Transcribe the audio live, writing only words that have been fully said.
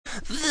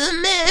The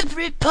Mep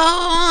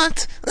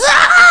Report.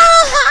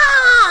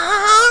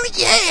 Oh,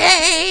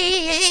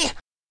 yay!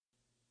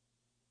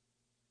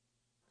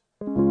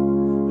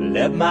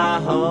 Left my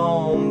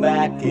home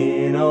back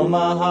in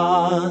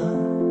Omaha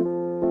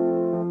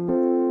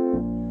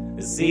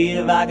to see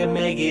if I could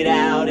make it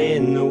out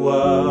in the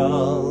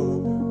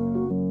world.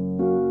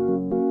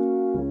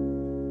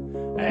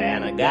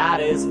 And I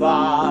got as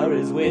far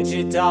as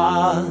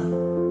Wichita.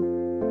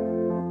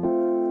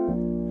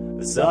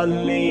 But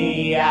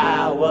suddenly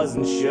I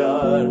wasn't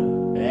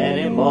sure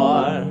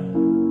anymore.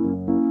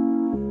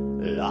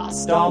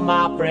 Lost all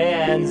my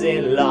friends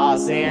in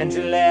Los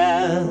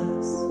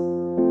Angeles,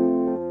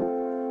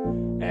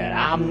 and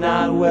I'm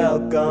not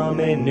welcome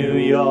in New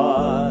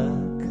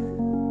York.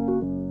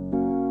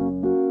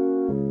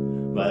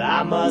 But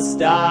I must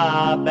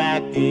stop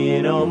back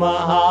in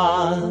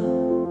Omaha,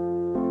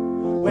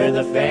 where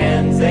the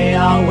fans, they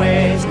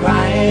always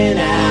crying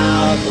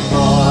out for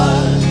more.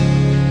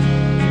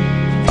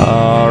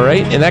 All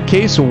right, in that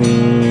case,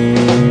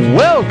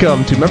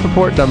 welcome to Mep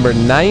Report number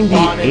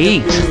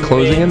 98.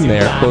 Closing in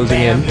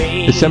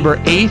December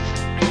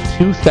 8th,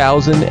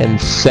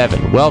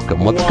 2007.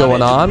 Welcome. What's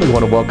going on? We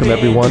want to welcome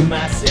everyone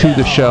to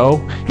the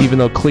show. Even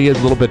though Clea's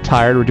a little bit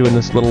tired, we're doing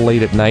this a little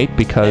late at night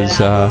because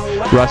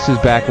Russ is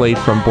back late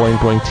from Boing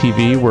Boing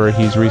TV, where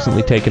he's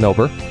recently taken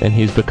over, and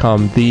he's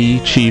become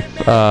the chief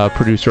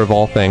producer of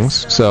all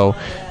things. So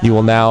you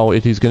will now,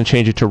 if he's going to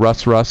change it to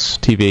Russ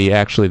TV,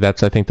 actually,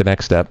 that's, I think, the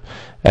next step.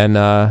 And,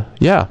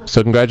 yeah,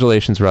 so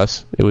congratulations,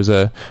 Russ. It was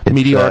a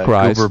meteoric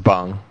rise. Goober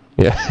Bong.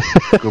 Yeah.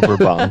 Goober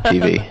Bong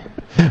TV.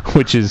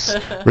 Which is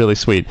really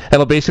sweet. And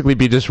it'll basically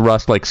be just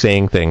Russ, like,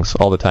 saying things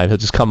all the time. He'll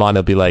just come on,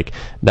 he'll be like,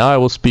 now I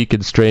will speak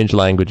in strange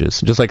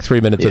languages. Just like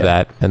 3 minutes of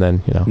that, and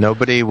then, you know.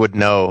 Nobody would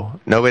know.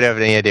 Nobody would have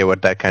any idea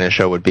what that kind of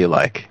show would be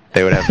like.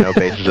 They would have no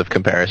basis of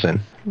comparison.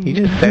 He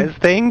just says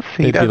things.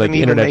 He doesn't like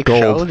even make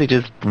gold. Shows. He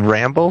just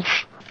rambles.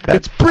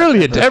 It's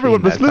brilliant.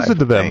 Everyone must listen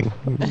to them.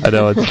 I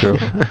know, it's true.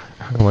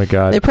 Oh, my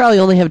God. They probably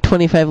only have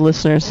 25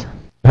 listeners.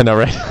 I know,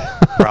 right?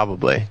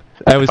 Probably.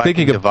 I was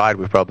thinking of divide,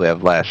 we probably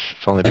have less.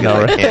 It's only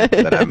because I can't.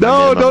 That I'm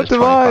no, don't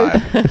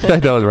divide. I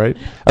know, right?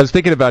 I was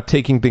thinking about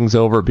taking things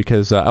over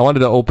because I wanted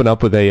to open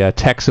up with a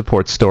tech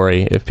support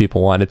story if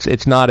people want.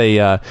 It's not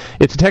a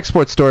it's a tech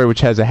support story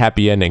which has a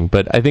happy ending,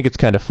 but I think it's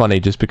kind of funny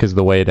just because of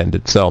the way it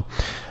ended. So.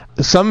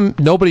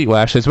 Nobody, well,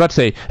 actually, I was about to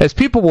say, as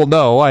people will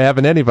know, I have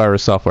an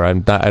antivirus software. I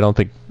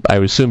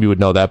would assume you would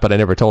know that, but I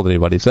never told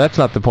anybody, so that's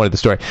not the point of the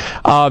story.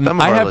 Some of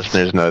our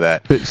listeners know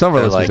that. Some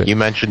of our listeners. Like, you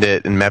mentioned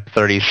it in MEP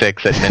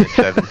 36 at minute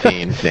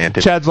 17.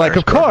 Chad's like,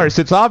 of course,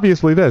 it's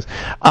obviously this.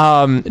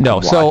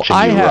 No, so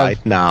I have...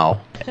 right now.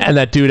 And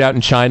that dude out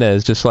in China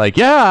is just like,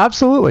 yeah,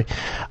 absolutely.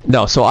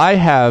 No, so I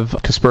have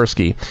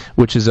Kaspersky,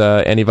 which is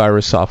a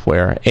antivirus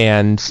software,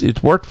 and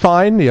it worked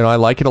fine. You know, I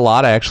like it a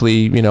lot. I actually,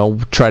 you know,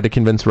 tried to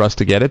convince Russ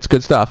to get it. It's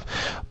good stuff.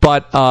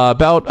 But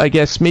about, I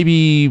guess,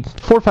 maybe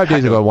 4 or 5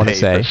 days ago, I want to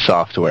say.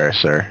 Software,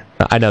 sir.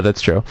 I know,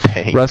 that's true.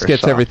 Russ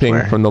gets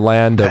everything from the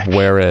land of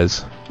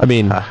whereas. I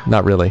mean,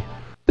 not really.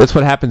 That's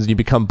what happens when you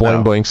become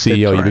Boing Boing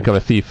CEO. You become a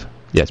thief.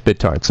 Yes,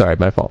 BitTorrent. Sorry,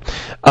 my fault.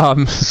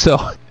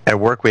 At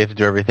work, we have to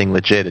do everything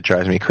legit. It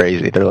drives me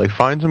crazy. They're like,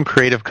 find some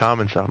Creative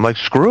Commons stuff. I'm like,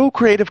 screw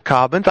Creative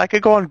Commons. I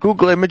could go on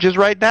Google Images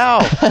right now.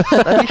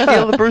 Let me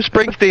steal the Bruce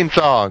Springsteen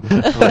song.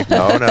 I'm like,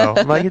 no.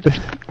 I'm like,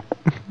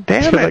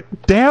 damn it. Like,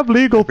 damn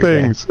legal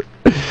things.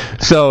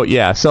 So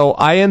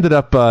I ended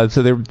up,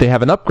 so they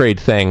have an upgrade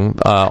thing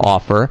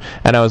offer,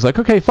 and I was like,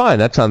 okay, fine,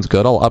 that sounds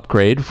good. I'll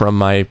upgrade from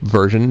my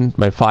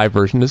 5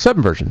 version to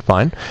 7 version,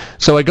 fine.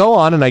 So I go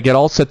on and I get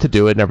all set to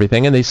do it and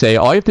everything, and they say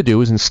all you have to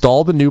do is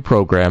install the new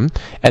program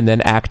and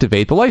then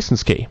activate the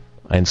license key.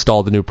 I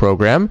installed the new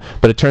program,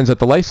 but it turns out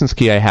the license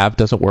key I have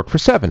doesn't work for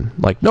 7.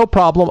 Like, no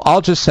problem,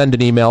 I'll just send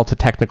an email to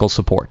technical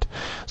support.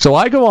 So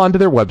I go on to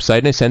their website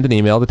and I send an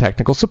email to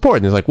technical support,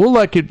 and they're like,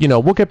 we'll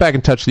get back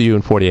in touch with you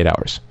in 48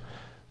 hours.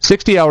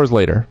 60 hours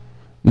later,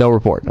 no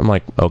report. I'm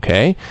like,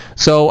 okay.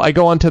 So I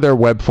go onto their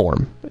web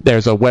form.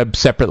 There's a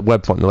separate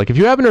web form. They're like, if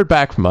you haven't heard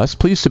back from us,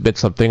 please submit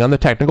something on the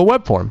technical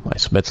web form. I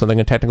submit something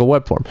on technical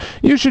web form.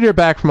 You should hear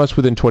back from us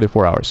within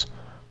 24 hours.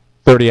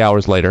 30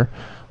 hours later.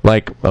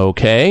 Like,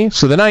 okay.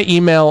 So then I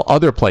email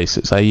other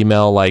places. I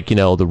email,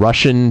 the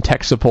Russian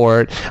tech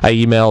support. I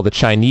email the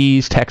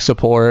Chinese tech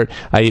support.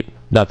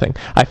 Nothing.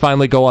 I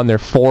finally go on their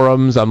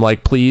forums. I'm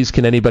like, please,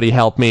 can anybody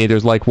help me?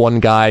 There's one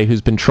guy who's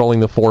been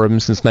trolling the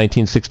forums since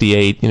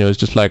 1968. It's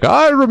just like,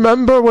 I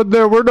remember when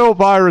there were no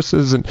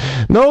viruses and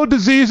no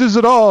diseases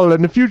at all.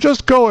 And if you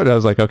just go, and I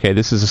was like, okay,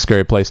 this is a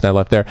scary place, and I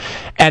left there.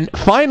 And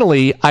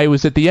finally, I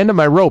was at the end of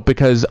my rope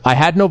because I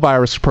had no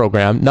virus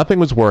program. Nothing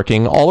was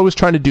working. All I was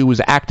trying to do was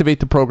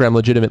activate the program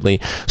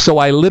legitimately. So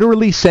I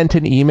literally sent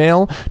an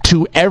email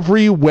to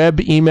every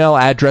web email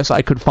address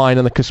I could find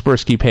on the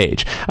Kaspersky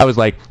page. I was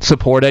like,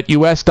 support at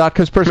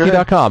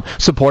us.kaspersky.com,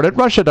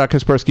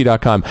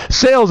 support@russia.kaspersky.com,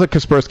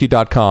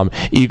 sales@kaspersky.com,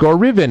 Igor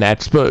Rivin at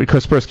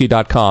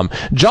Kaspersky.com,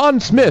 John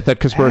Smith at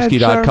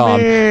Kaspersky.com.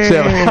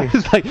 So I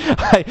was like,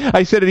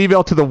 I sent an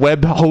email to the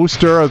web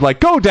hoster. I was like,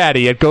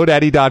 GoDaddy at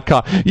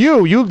GoDaddy.com.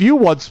 You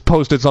once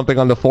posted something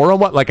on the forum.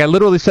 What? Like, I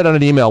literally sent out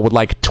an email with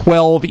like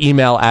 12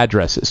 email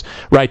addresses,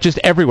 right? Just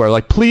everywhere.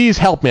 Like, please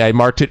help me. I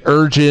marked it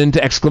urgent,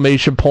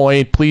 exclamation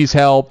point, please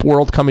help,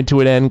 world coming to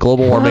an end,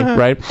 global warming,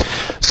 right?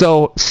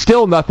 So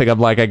still nothing. I'm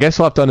like, I guess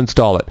I'll have to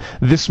uninstall it.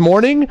 This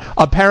morning,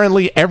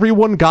 apparently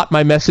everyone got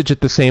my message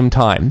at the same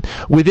time.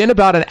 Within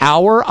about an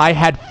hour, I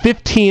had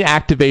 15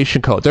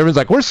 activation codes. Everyone's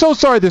like, we're so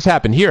sorry this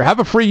happened. Here, have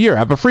a free year,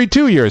 have a free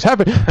 2 years.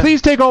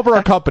 Please take over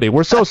our company.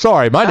 We're so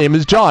sorry. My name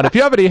is John. If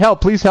you have any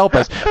help, please help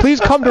us. Please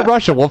come to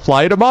Russia. We'll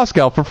fly you to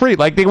Moscow for free.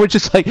 Like, they were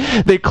just like,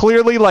 they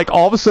clearly, like,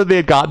 all of a sudden they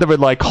had gotten them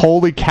and like,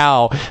 holy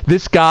cow,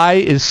 this guy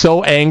is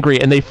so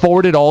angry, and they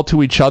forwarded all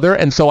to each other.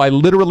 And so I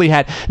literally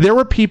there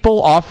were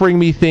people offering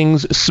me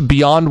things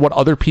beyond what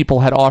other people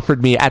had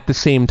offered me at the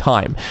same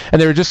time.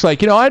 And they were just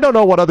like, I don't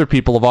know what other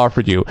people have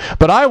offered you,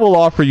 but I will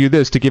offer you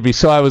this to give you.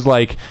 So I was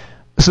like,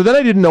 so then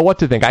I didn't know what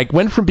to think. I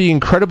went from being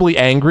incredibly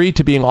angry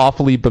to being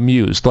awfully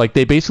bemused. Like,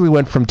 they basically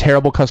went from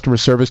terrible customer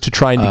service to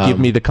trying to give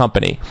me the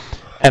company.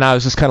 And I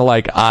was just kind of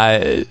like,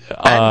 and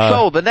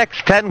so the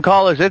next 10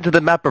 callers into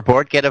the Map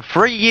Report get a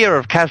free year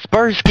of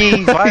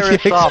Kaspersky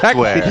virus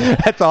software.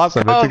 That's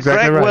awesome. That's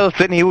exactly Greg right.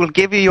 Wilson, he will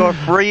give you your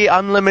free,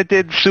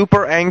 unlimited,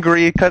 super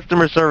angry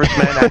customer service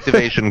man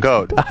activation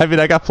code. I mean,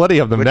 I got plenty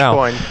of them Which now.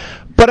 Point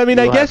but I mean,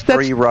 I guess that's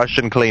free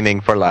Russian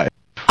cleaning for life.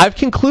 I've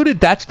concluded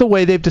that's the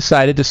way they've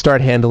decided to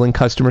start handling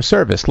customer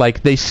service.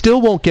 Like, they still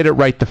won't get it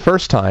right the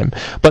first time,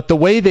 but the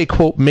way they,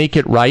 quote, make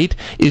it right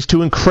is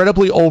to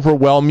incredibly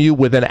overwhelm you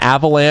with an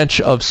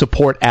avalanche of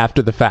support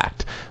after the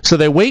fact. So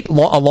they wait a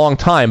long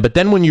time, but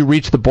then when you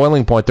reach the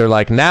boiling point, they're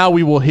like, now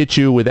we will hit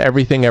you with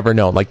everything ever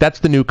known. Like, that's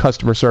the new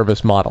customer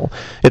service model.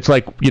 It's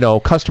like,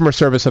 customer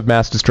service of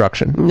mass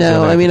destruction.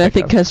 No, I mean, I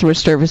think customer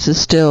service is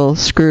still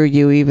screw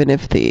you even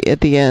if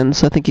at the end,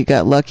 so I think you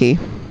got lucky.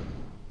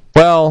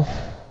 Well,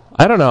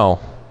 I don't know.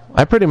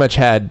 I pretty much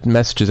had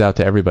messages out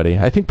to everybody.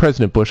 I think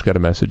President Bush got a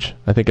message.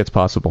 I think it's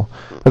possible.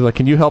 I was like,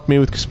 can you help me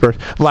with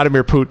Kaspersky?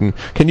 Vladimir Putin,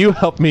 can you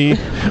help me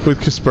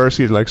with Kaspersky?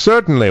 He's like,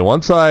 certainly.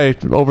 Once I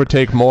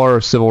overtake more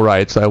civil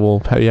rights, I will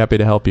be happy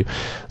to help you.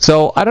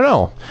 So, I don't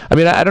know. I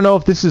mean, I don't know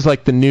if this is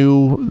like the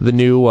new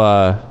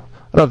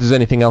I don't know if there's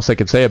anything else I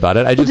could say about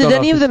it. I just did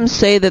any of them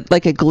say that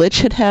like a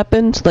glitch had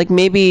happened? Like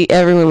maybe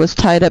everyone was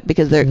tied up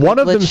because they're one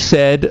of them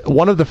said,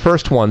 one of the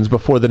first ones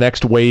before the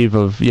next wave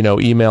of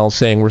emails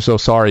saying we're so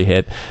sorry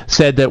hit,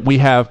 said that we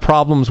have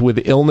problems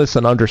with illness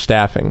and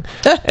understaffing.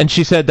 And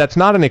she said that's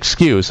not an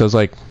excuse. I was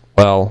like,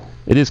 well,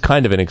 it is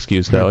kind of an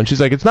excuse, though. And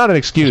she's like, it's not an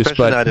excuse,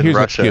 especially but not here's in an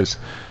Russia. excuse.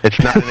 It's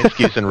not an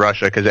excuse in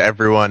Russia because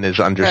everyone is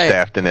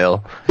understaffed and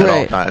ill at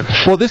all times.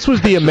 Well, this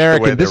was the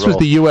American, this was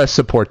the U.S.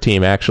 support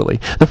team, actually.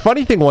 The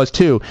funny thing was,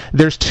 too,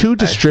 there's two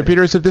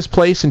distributors of this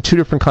place in two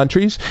different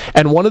countries,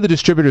 and one of the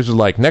distributors was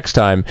like, next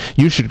time,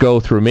 you should go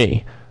through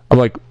me. I'm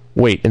like,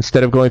 wait,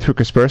 instead of going through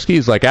Kaspersky?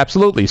 He's like,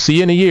 absolutely, see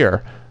you in a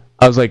year.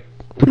 I was like,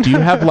 do you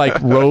have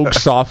like rogue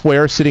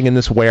software sitting in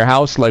this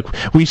warehouse?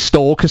 Like, we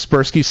stole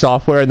Kaspersky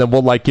software and then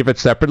we'll like give it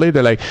separately.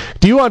 They're like,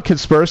 do you want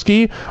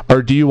Kaspersky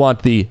or do you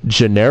want the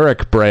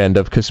generic brand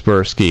of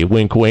Kaspersky?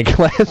 Wink, wink.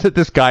 At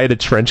this guy in a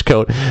trench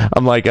coat.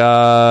 I'm like,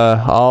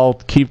 I'll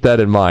keep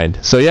that in mind.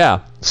 So yeah.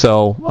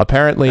 So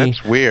apparently,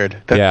 that's weird.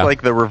 That's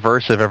like the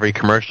reverse of every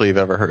commercial you've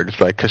ever heard.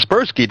 It's like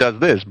Kaspersky does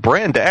this.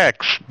 Brand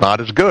X,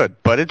 not as good,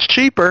 but it's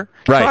cheaper.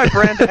 Right.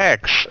 Try Brand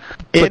X.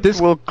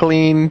 It will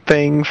clean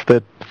things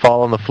that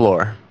fall on the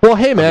floor. Well,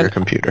 hey man, your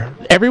computer.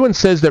 Everyone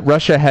says that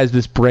Russia has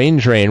this brain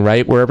drain,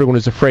 right? Where everyone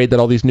is afraid that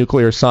all these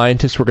nuclear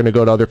scientists were going to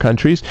go to other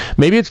countries.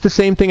 Maybe it's the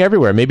same thing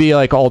everywhere. Maybe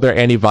like all their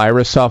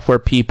antivirus software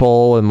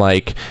people, and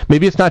like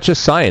maybe it's not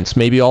just science.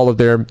 Maybe all of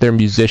their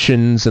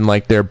musicians and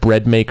like their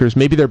bread makers,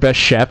 maybe their best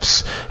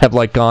chefs have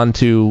like gone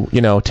to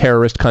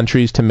terrorist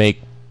countries to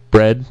make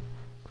bread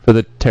for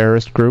the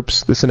terrorist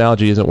groups. This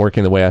analogy isn't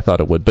working the way I thought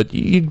it would, but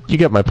you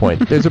get my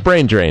point. There's a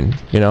brain drain,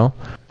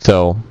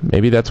 So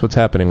maybe that's what's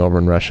happening over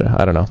in Russia.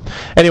 I don't know.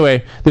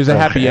 Anyway, there's a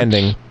happy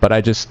ending, but I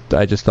just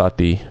thought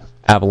the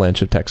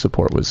avalanche of tech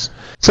support was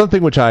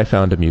something which I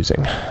found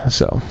amusing.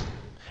 So,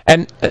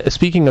 and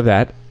speaking of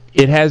that,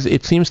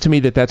 it seems to me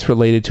that that's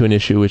related to an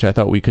issue which I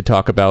thought we could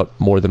talk about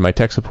more than my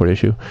tech support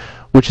issue,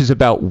 which is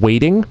about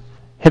waiting.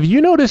 Have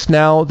you noticed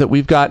now that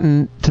we've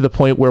gotten to the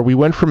point where we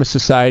went from a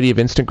society of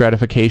instant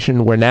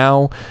gratification where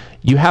now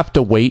you have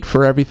to wait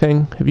for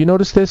everything? Have you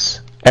noticed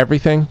this?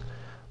 Everything?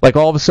 Like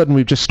all of a sudden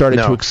we've just started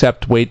to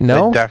accept wait.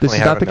 No? This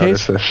is not the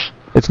case?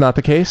 It's not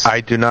the case?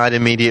 I do not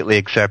immediately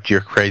accept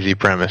your crazy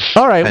premise.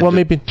 All right, well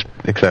maybe...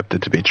 accept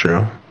it to be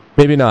true.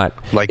 Maybe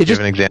not. Like,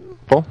 give an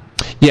example?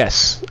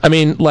 Yes. I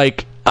mean,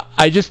 like...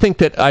 I just think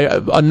that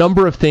a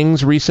number of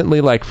things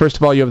recently, like, first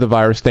of all, you have the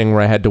virus thing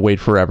where I had to wait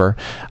forever.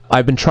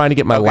 I've been trying to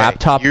get my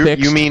laptop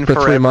fixed you mean for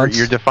forever, 3 months.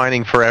 You're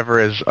defining forever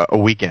as a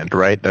weekend,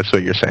 right? That's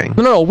what you're saying.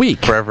 No, a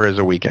week. Forever is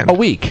a weekend. A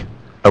week.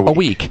 a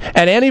week.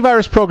 And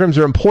antivirus programs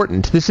are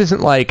important. This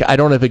isn't like I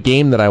don't have a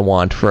game that I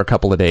want for a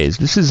couple of days.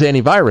 This is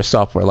antivirus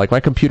software. Like my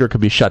computer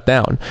could be shut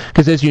down.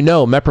 Because as you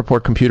know,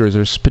 MetReport computers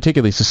are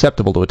particularly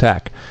susceptible to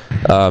attack.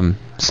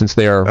 Since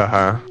they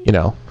are,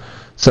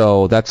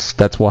 so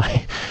that's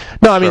why.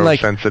 No, I mean, like,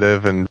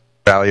 sensitive and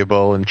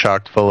valuable and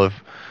chocked full of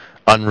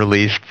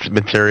unreleased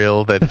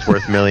material that's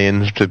worth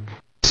millions to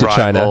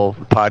rival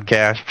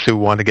podcasts who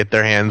want to get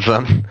their hands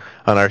on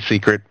our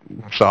secret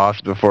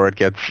sauce before it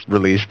gets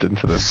released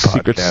into the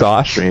secret podcast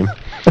sauce stream.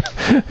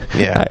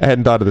 Yeah, I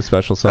hadn't thought of the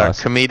special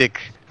sauce. Our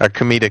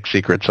comedic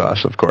secret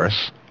sauce, of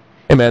course.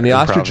 Hey man, the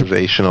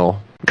improvisational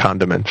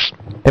condiments.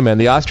 Hey man,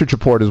 the Ostrich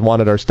Report has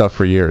wanted our stuff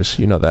for years.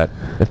 You know that.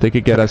 If they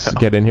could get us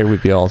get in here,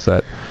 we'd be all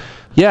set.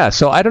 Yeah,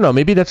 so I don't know.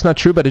 Maybe that's not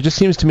true, but it just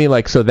seems to me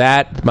like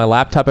my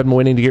laptop I've been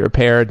waiting to get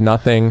repaired,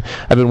 nothing.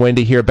 I've been waiting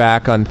to hear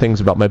back on things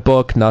about my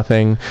book,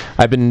 nothing.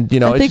 I've been,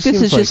 I think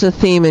this is just a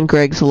theme in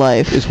Greg's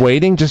life. Is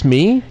waiting just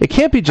me? It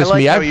can't be just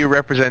me. I like how you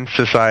represent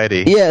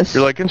society. Yes.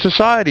 You're like, in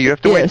society, you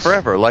have to wait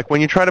forever. Like when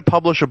you try to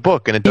publish a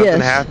book and it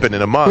doesn't happen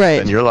in a month,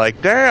 and you're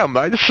like, damn,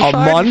 society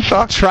a month?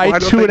 sucks. Try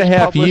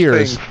 2.5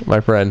 years, my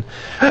friend.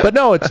 But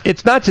no,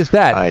 it's not just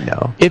that. I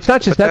know. It's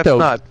not just that,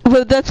 though.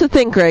 But that's the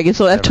thing, Greg.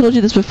 So I've told you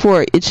this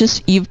before. It's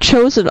just you've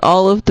chosen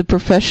all of the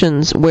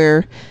professions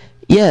where,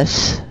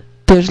 yes,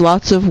 there's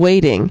lots of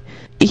waiting.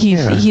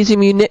 He's a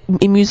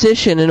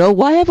musician, and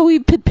why haven't we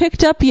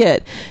picked up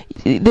yet?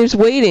 There's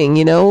waiting,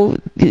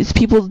 It's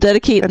people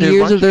dedicate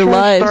years of their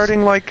lives.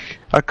 Starting like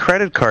a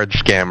credit card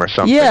scam or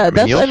something. Yeah,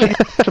 you'll see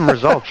some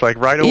results like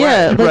right away.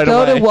 Yeah, like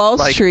go to Wall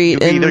Street you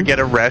and either get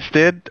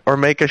arrested or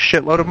make a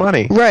shitload of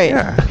money. Right.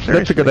 Yeah,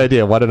 that's a good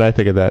idea. Why didn't I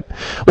think of that?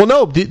 Well,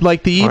 no, why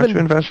don't you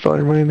invest all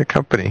your money in the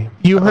company?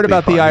 You heard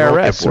about the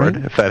IRS, right?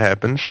 right? If that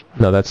happens.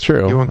 No, that's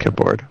true. You won't get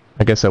bored.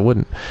 I guess I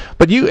wouldn't.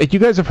 But you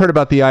guys have heard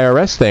about the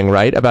IRS thing,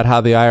 right? About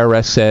how the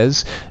IRS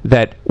says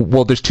that,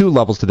 well, there's two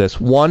levels to this.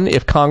 One,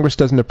 if Congress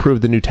doesn't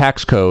approve the new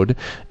tax code,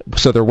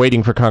 so they're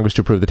waiting for Congress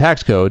to approve the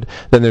tax code,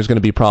 then there's going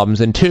to be problems.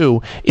 And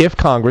two, if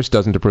Congress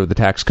doesn't approve the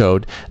tax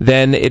code,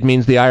 then it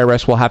means the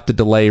IRS will have to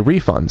delay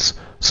refunds.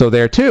 So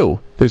there, too,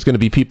 there's going to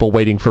be people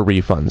waiting for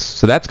refunds.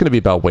 So that's going to be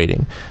about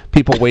waiting.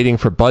 People waiting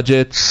for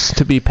budgets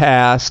to be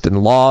passed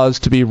and laws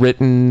to be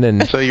written.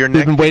 And so your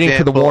we've been waiting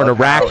for the war in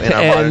Iraq to end. In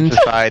our modern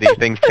society,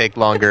 things take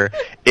longer,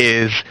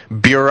 is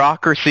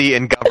bureaucracy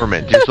in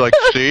government. Just like,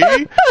 see?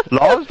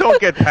 Laws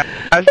don't get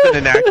passed and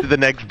enacted the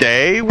next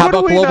day. How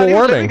about global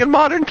warming? Living in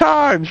modern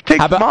times. It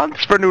takes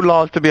months for new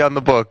laws to be on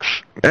the books.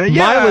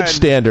 Mileage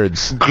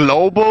standards.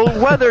 Global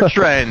weather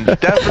trends.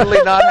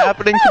 Definitely not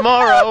happening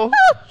tomorrow.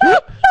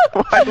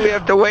 Why do we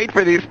have to wait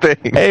for these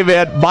things? Hey,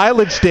 man,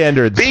 mileage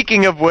standards.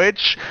 Speaking of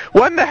which,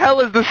 when the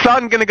hell is the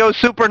sun going to go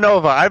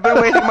supernova? I've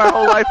been waiting my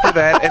whole life for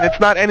that, and it's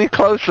not any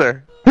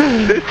closer.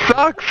 This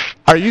sucks.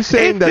 Are you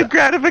saying Instant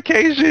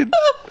gratification.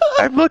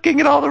 I'm looking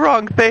at all the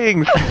wrong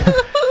things.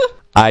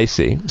 I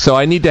see. So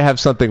I need to have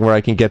something where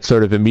I can get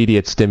sort of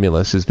immediate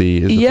stimulus. Is the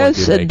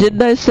yes? Point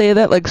didn't I say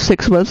that like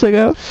 6 months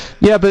ago?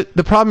 Yeah, but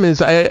the problem is,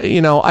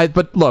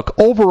 But look,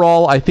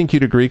 overall, I think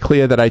you'd agree,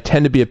 Clea, that I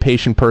tend to be a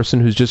patient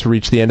person who's just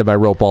reached the end of my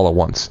rope all at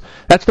once.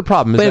 That's the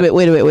problem. Wait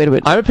a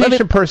minute. I'm a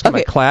patient person in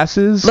my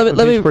classes. I'm a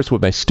patient person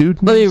with my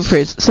students. Let me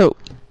rephrase. So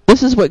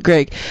this is what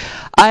Greg.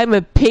 I'm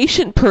a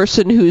patient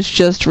person who's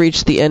just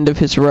reached the end of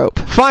his rope.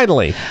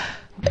 Finally.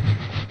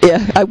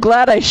 Yeah, I'm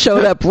glad I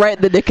showed up right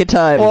in the nick of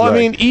time. Well, I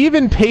mean,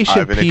 even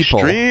patient people. I have an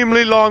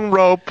extremely long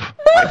rope.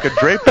 I could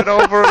drape it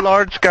over a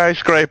large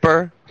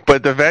skyscraper,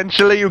 but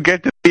eventually you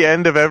get to the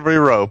end of every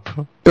rope.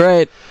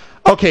 Right.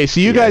 Okay,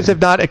 so you guys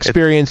have not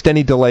experienced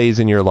any delays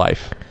in your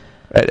life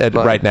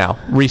right now.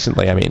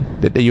 Recently, I mean.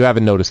 You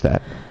haven't noticed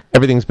that.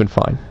 Everything's been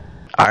fine.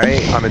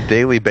 On a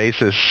daily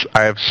basis,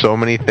 I have so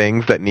many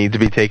things that need to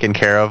be taken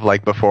care of,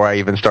 like before I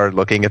even started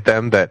looking at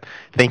them, that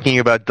thinking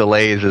about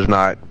delays is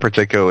not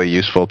particularly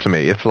useful to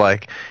me. It's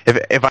like,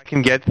 if I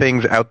can get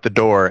things out the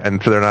door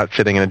and so they're not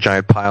sitting in a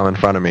giant pile in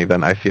front of me,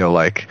 then I feel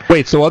like...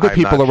 Wait, so other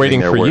people are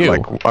waiting for you.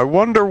 Like, I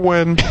wonder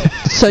when...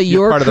 So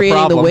you're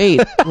creating the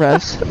wait,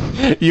 Russ.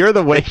 You're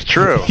the wait. It's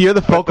true. You're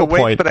the focal point.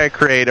 The waits point. that I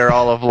create are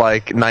all of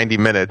like 90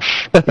 minutes,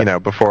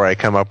 before I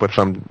come up with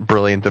some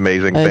brilliant,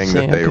 amazing thing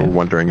that they were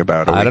wondering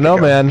about. I don't know,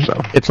 man.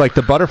 So. It's like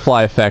the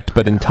butterfly effect,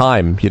 but in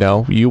time,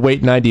 You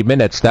wait 90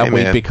 minutes, that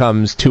wait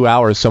becomes 2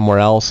 hours somewhere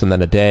else, and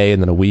then a day,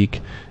 and then a week,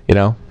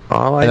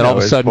 All I and then know all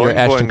of a sudden you're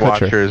Ashton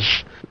Kutcher.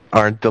 Watchers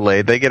aren't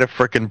delayed. They get a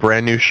frickin'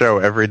 brand new show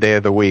every day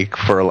of the week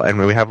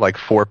and we have like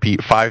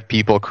 5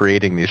 people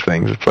creating these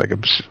things. It's like,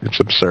 it's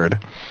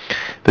absurd.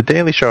 The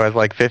Daily Show has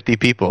like 50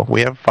 people.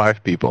 We have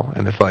 5 people,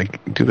 and it's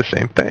like, do the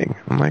same thing.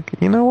 I'm like,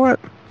 you know what?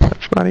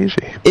 That's not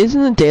easy.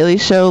 Isn't the Daily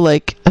Show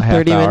like a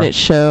 30-minute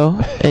show,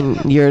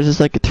 and yours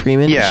is like a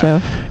 3-minute show?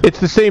 It's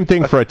the same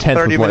thing for a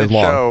 10th of what is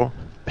long.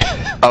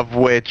 30-minute show, of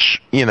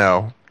which,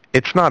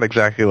 it's not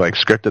exactly like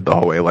scripted the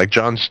whole way. Like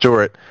Jon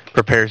Stewart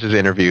prepares his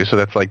interview, so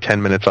that's like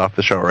 10 minutes off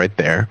the show right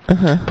there.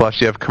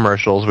 Plus you have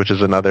commercials, which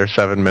is another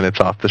 7 minutes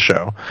off the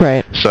show.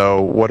 Right.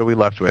 So what are we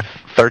left with?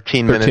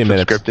 13 minutes of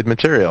scripted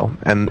material,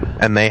 and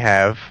they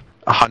have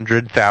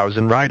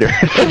 100,000 writers.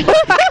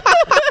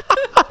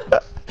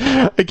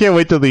 I can't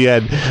wait till the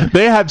end.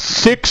 They have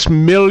 6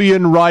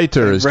 million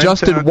writers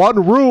just in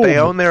one room. They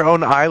own their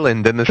own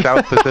island in the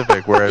South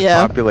Pacific where it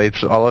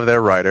populates all of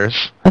their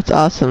writers. That's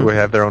awesome. Who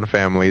have their own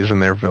families in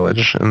their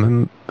village, and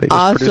then they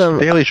just produce a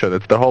daily show.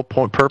 That's the whole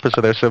purpose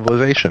of their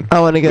civilization. I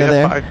want to go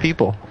there. We have 5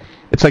 people.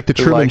 It's like the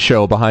Truman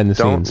Show behind the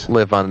scenes. Don't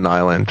live on an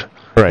island.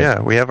 Right.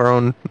 Yeah, we have our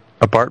own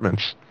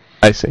apartments.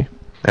 I see.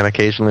 And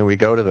occasionally we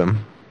go to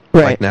them.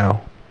 Right. Like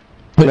now.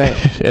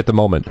 Right. At the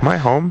moment. Am I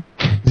home?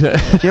 Do you know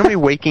how many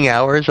waking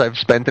hours I've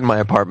spent in my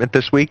apartment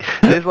this week?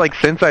 It's like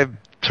since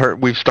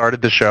we've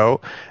started the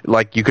show,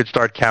 like you could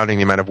start counting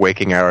the amount of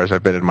waking hours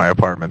I've been in my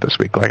apartment this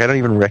week. Like I don't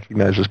even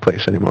recognize this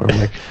place anymore. I'm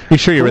like, you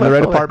sure you're in the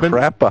right apartment?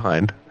 Crap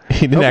behind.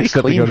 Nobody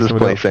cleans this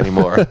place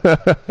anymore.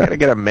 I gotta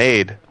get a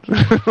maid.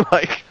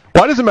 Like,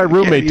 why doesn't my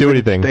roommate do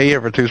anything? Stay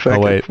here for 2 seconds.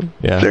 Oh wait,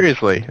 yeah.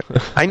 Seriously,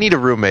 I need a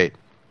roommate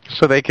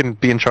so they can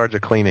be in charge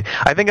of cleaning.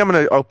 I think I'm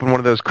going to open one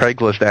of those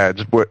Craigslist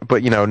ads,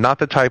 but not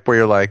the type where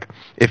you're like,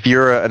 if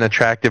you're an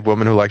attractive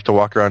woman who likes to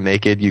walk around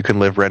naked, you can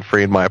live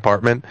rent-free in my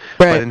apartment.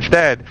 Right. But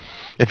instead,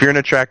 if you're an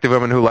attractive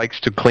woman who likes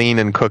to clean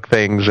and cook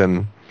things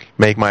and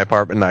make my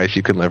apartment nice,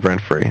 you can live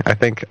rent-free. I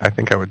think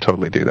I would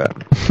totally do that.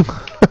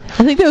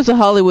 I think there was a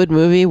Hollywood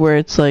movie where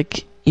it's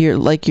like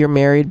you're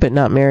married but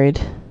not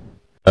married.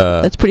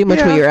 That's pretty much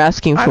what you're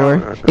asking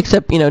for,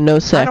 except no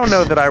sex. I don't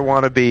know that I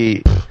want to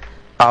be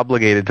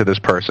obligated to this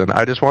person.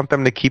 I just want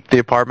them to keep the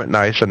apartment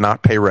nice and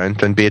not pay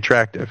rent and be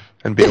attractive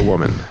and be a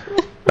woman.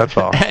 That's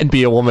all. And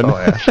be a woman.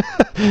 That's all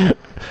I ask.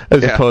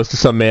 As opposed to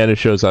some man who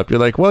shows up. You're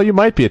like, well, you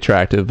might be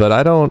attractive, but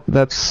I don't.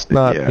 That's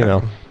not.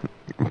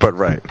 But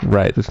right.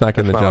 It's not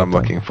getting the job done. I'm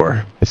looking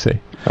for. I see.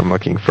 I'm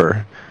looking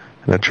for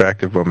an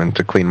attractive woman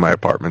to clean my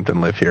apartment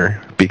and live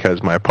here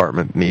because my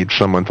apartment needs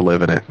someone to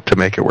live in it to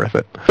make it worth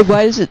it.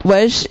 Why does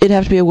it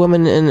have to be a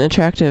woman and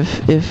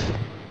attractive if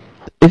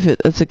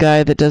it's a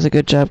guy that does a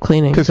good job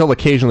cleaning? Because he'll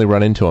occasionally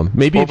run into him.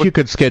 Maybe if you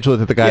could schedule it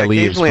that the guy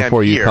leaves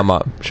before you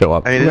show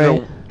up. I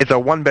mean, it's a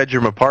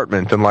one-bedroom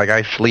apartment, and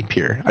I sleep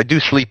here. I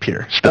do sleep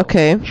here still.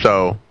 Okay.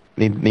 So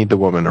need the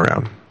woman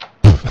around.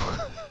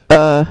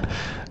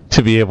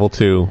 To be able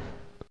to.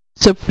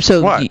 So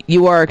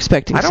you are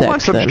expecting sex? I don't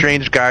want some then.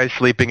 strange guy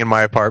sleeping in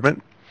my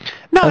apartment.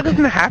 No, It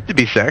doesn't have to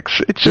be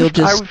sex. It's just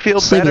I would feel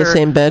sleep in the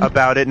same bed?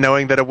 about it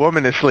knowing that a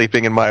woman is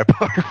sleeping in my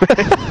apartment,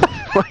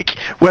 like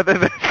whether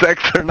there's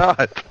sex or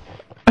not.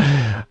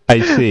 I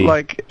see.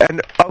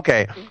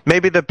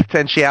 Maybe the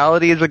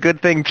potentiality is a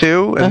good thing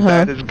too, and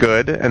that is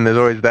good, and there's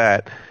always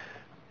that.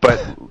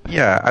 But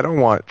yeah, I don't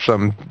want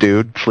some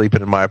dude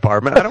sleeping in my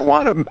apartment. I don't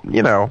want him.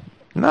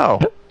 No,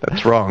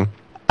 that's wrong.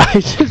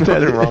 There's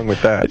nothing wrong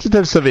with that. I just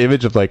have some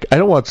image of I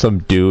don't want some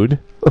dude.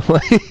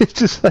 It's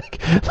just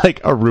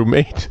like a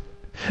roommate.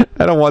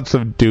 I don't want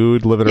some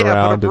dude living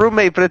around. Yeah, but a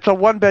roommate, but it's a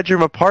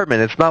one-bedroom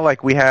apartment. It's not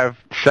like we have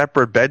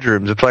separate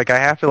bedrooms. It's like I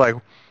have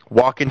to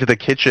walk into the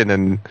kitchen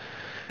and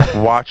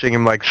watching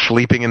him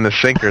sleeping in the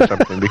sink or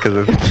something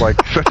because it's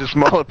such a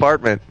small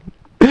apartment.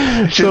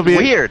 It's just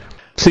weird.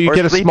 So you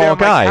get a small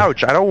guy.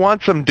 Couch. I don't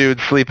want some dude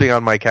sleeping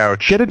on my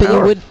couch.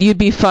 But you'd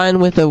be fine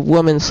with a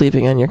woman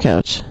sleeping on your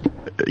couch.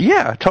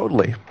 Yeah,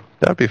 totally.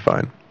 That'd be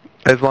fine.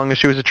 As long as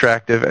she was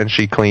attractive and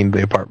she cleaned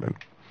the apartment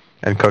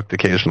and cooked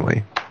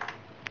occasionally.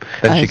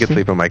 Then she could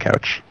sleep on my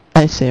couch.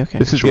 I see, okay.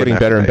 This is getting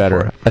better and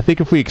better. I think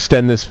if we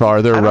extend this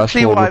farther, Russ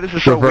will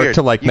revert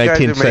to 19th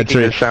century. You guys are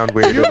making it sound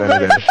weirder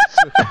than it is.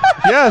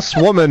 Yes,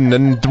 woman,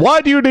 and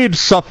why do you need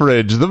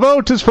suffrage? The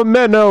vote is for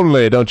men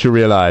only, don't you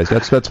realize?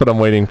 That's what I'm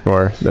waiting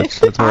for.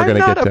 That's what we're going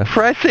to get to. I'm not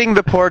oppressing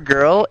the poor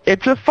girl.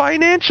 It's a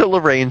financial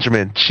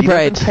arrangement. She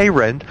doesn't pay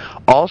rent.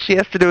 All she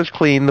has to do is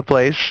clean the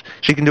place.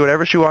 She can do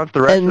whatever she wants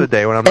the rest of the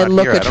day when I'm not here. And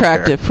look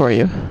attractive for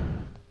you.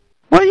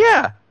 Well,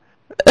 yeah.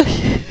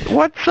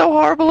 What's so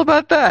horrible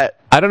about that?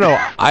 I don't know.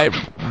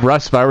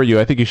 Russ, if I were you,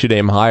 I think you should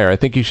aim higher. I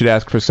think you should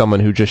ask for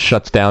someone who just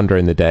shuts down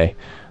during the day.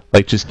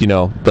 They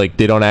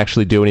don't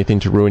actually do anything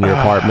to ruin your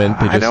apartment.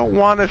 I don't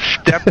want a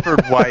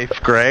Stepford wife,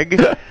 Greg.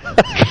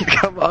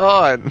 Come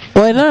on.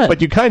 Why not?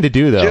 But you kind of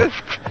do, though.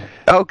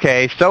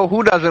 Okay, so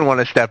who doesn't want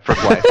a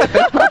Stepford wife?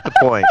 That's not the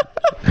point.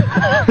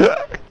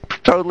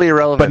 Totally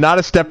irrelevant. But not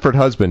a Stepford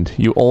husband.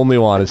 You only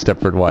want a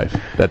Stepford wife.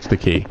 That's the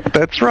key.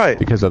 That's right.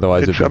 Because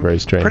otherwise it'd be very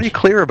strange. I'm pretty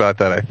clear about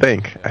that, I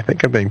think. I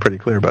think I'm being pretty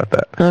clear about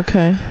that.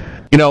 Okay.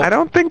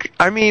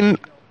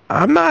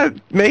 I'm not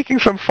making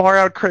some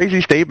far-out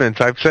crazy statements.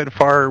 I've said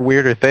far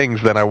weirder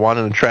things than I want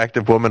an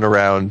attractive woman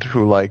around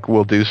who,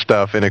 will do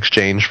stuff in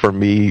exchange for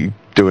me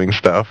doing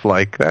stuff.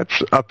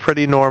 That's a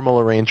pretty normal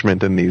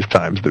arrangement in these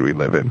times that we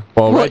live in.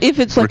 Well, if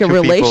it's a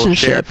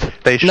relationship.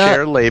 They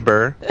share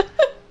labor.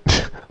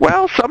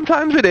 Well,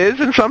 sometimes it is,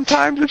 and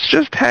sometimes it's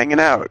just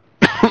hanging out.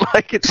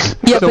 But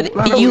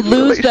you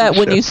lose that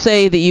when you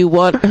say that you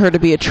want her to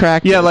be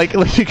attractive. Yeah,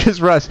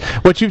 because Russ,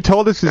 what you've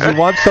told us is you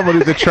want someone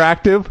who's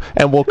attractive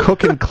and will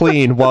cook and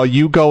clean while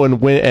you go and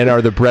win and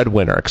are the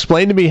breadwinner.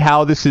 Explain to me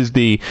how this is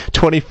the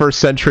 21st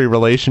century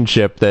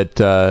relationship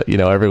that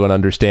everyone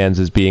understands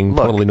as being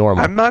totally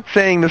normal. I'm not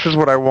saying this is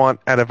what I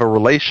want out of a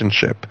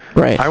relationship.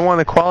 Right. I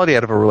want equality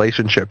out of a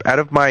relationship. Out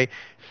of my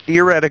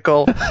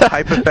theoretical,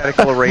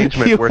 hypothetical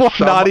arrangement You where want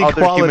some not other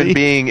equality. human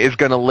being is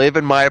going to live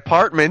in my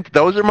apartment.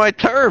 Those are my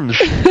terms.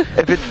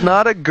 If it's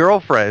not a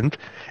girlfriend,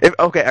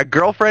 a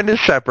girlfriend is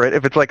separate.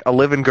 If it's like a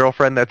live-in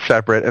girlfriend, that's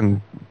separate,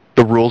 and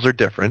the rules are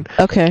different.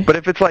 Okay. But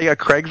if it's like a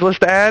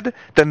Craigslist ad,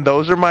 then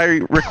those are my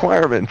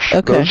requirements.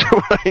 Okay. Those are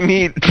what I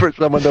need for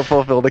someone to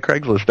fulfill the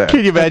Craigslist ad.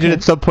 Can you imagine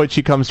at some point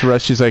she comes to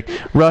Russ, she's like,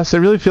 Russ, I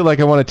really feel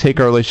like I want to take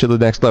our relationship to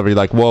the next level. You're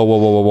like,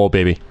 whoa,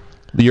 baby.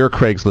 You're a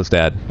Craigslist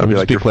ad. Let me be just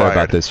like, be "You're clear fired.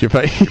 about this. You're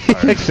fired.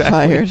 Exactly.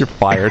 Fired. You're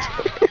fired.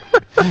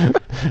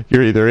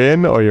 You're either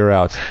in or you're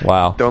out.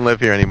 Wow. Don't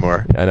live here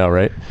anymore. I know,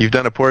 right? You've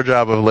done a poor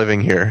job of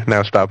living here.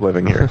 Now stop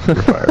living here. You're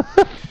fired.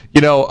 You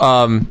know,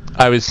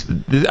 I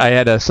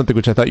had something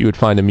which I thought you would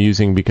find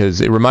amusing because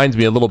it reminds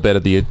me a little bit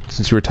of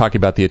since you were talking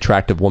about the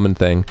attractive woman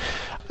thing.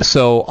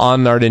 So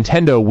on our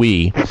Nintendo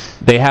Wii,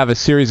 they have a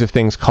series of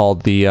things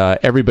called the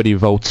Everybody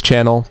Votes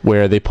channel,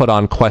 where they put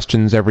on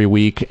questions every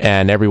week,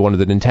 and everyone at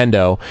the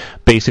Nintendo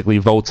basically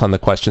votes on the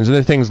questions. And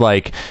they're things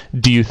like,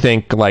 do you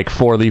think like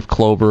 4-leaf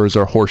clovers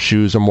or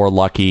horseshoes are more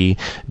lucky?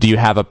 Do you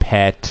have a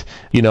pet?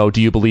 You know,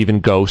 do you believe in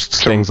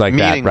ghosts? So things like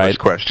that, meaningless right?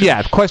 questions.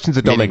 Yeah, questions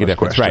that don't make a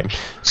Meaningless difference,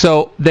 questions. right?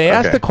 So they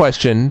asked Okay. the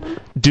question,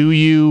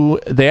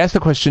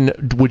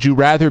 would you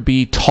rather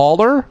be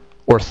taller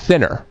or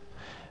thinner?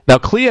 Now,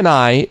 Clea and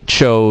I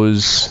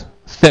chose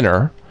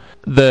thinner,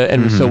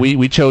 so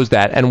we chose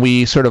that, and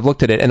we sort of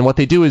looked at it. And what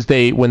they do is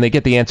when they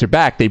get the answer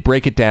back, they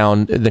break it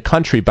down in the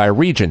country by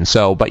region.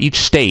 So by each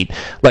state,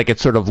 like it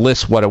sort of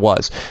lists what it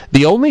was.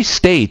 The only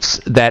states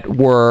that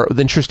were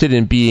interested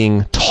in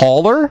being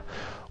taller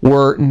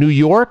were New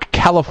York,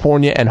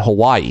 California, and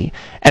Hawaii.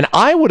 And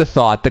I would have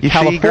thought that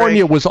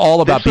California was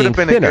all about being thinner. This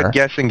would have been thinner. a good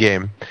guessing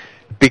game.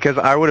 Because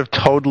I would have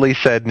totally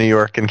said New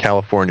York and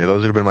California. Those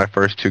would have been my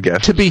first two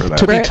guesses. To be for that.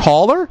 to be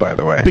taller, by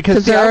the way.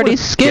 Because see, they're I already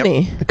would've-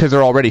 skinny. Because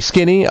they're already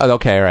skinny? Oh,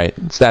 okay, all right.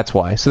 So that's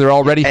why. So they're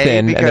already thin,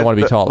 and they because want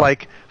to be taller.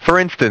 Like, for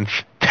instance,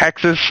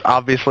 Texas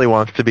obviously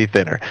wants to be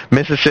thinner.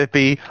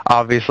 Mississippi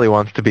obviously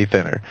wants to be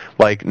thinner.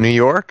 Like, New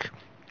York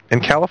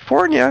and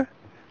California,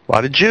 a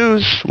lot of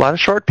Jews, a lot of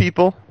short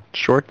people.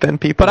 Short, thin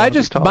people. But want to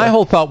be taller. my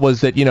whole thought was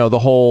that, the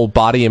whole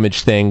body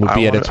image thing would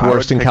be at its I would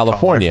worst in pick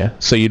California,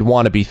 so you'd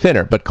want to be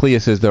thinner. But Clea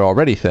says they're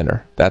already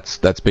thinner. That's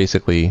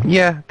basically...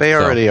 Yeah, they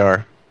already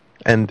are.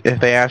 And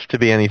if they asked to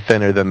be any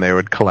thinner, then they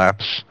would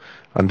collapse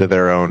under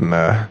their own,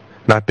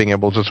 not being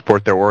able to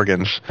support their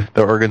organs.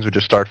 Their organs would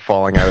just start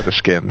falling out of the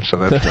skin, so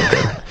that's no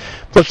good.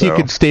 Plus, you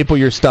could staple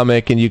your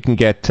stomach, and you can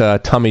get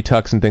tummy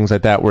tucks and things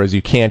like that, whereas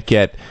you can't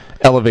get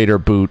elevator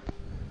boot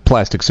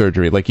plastic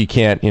surgery. Like, you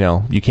can't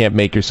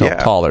make yourself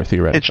taller,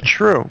 theoretically. It's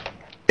true.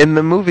 In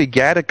the movie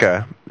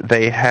Gattaca,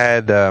 they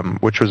had,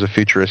 which was a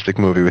futuristic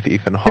movie with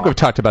Ethan Hawke. I think we've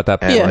talked about that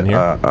before Yeah. in here.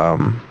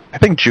 I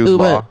think Jude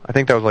Law. I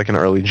think that was like an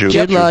early Jude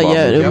Law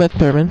movie. Uma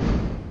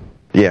Thurman.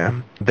 Yeah.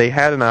 They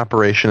had an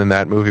operation in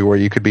that movie where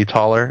you could be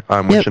taller,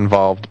 which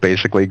involved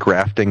basically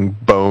grafting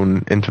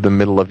bone into the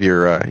middle of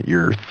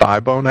your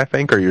thigh bone, I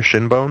think, or your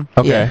shin bone.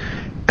 Okay. Yeah.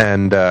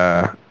 And,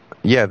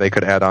 they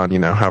could add on,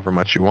 however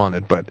much you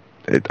wanted, but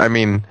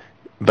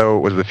though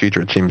it was the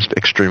future, it seems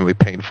extremely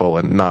painful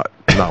and not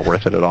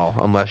worth it at all.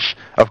 Unless,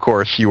 of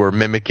course, you were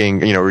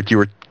mimicking, you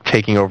were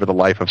taking over the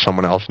life of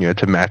someone else, and you had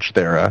to match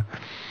their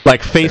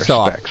Like Face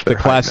Off, specs, the their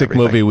height and classic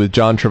everything. movie with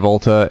John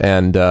Travolta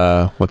and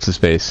what's his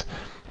face,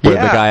 where the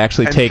guy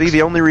actually and takes. See,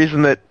 the only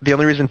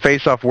reason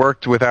Face Off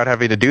worked without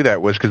having to do that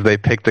was because they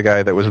picked a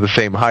guy that was the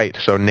same height.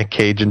 So Nick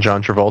Cage and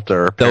John Travolta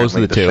are Those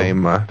are apparently the two.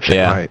 same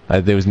height.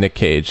 There was Nick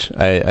Cage.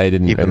 I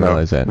didn't Even though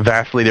realize that.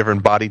 vastly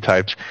different body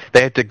types,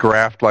 they had to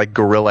graft like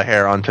gorilla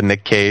hair onto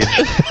Nick Cage,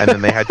 and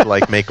then they had to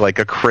like make like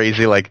a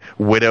crazy like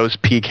widow's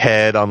peak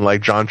head on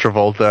like John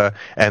Travolta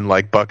and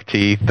like buck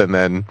teeth, and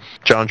then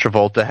John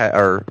Travolta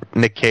or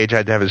Nick Cage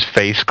had to have his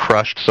face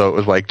crushed so it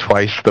was like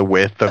twice the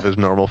width of his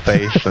normal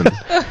face, and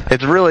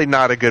it's really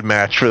not a good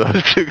match for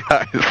those two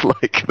guys.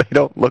 Like, they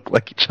don't look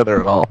like each other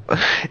at all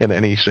in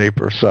any shape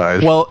or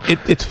size. Well,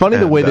 it's funny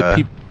the way that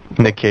people.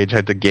 Nick Cage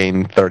had to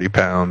gain 30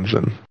 pounds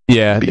and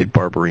beat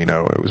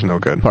Barbarino. It was no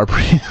good.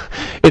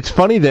 It's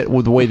funny that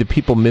with the way that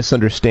people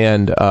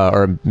misunderstand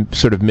or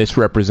sort of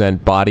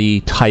misrepresent body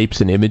types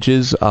and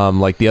images.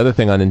 Like the other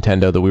thing on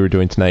Nintendo that we were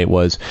doing tonight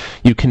was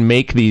you can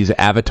make these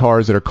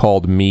avatars that are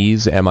called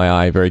Miis,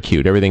 M-I-I, very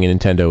cute. Everything in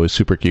Nintendo is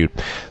super cute.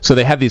 So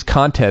they have these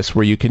contests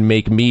where you can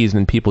make Miis and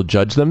then people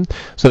judge them.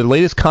 So the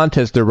latest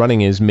contest they're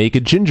running is make a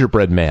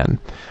gingerbread man.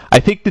 I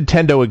think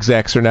Nintendo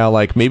execs are now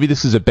like, maybe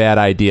this is a bad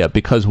idea,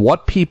 because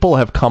what people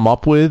have come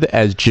up with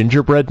as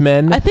gingerbread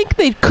men... I think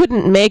they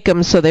couldn't make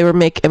them, so they were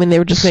they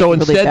were just making So really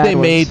instead bad they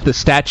ones. made the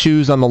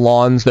statues on the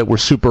lawns that were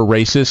super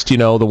racist,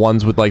 the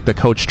ones with like the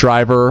coach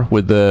driver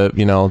with the,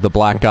 the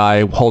black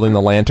guy holding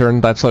the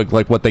lantern. That's like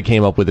what they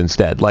came up with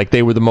instead. Like,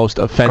 they were the most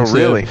offensive. Oh,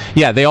 really?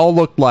 Yeah, they all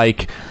looked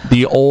like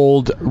the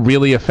old,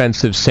 really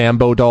offensive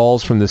Sambo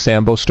dolls from the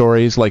Sambo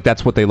stories. Like,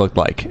 that's what they looked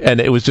like.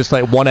 And it was just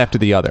like one after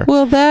the other.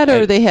 Well,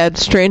 or they had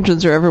strange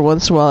ones, or every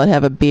once in a while I'd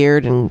have a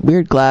beard and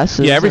weird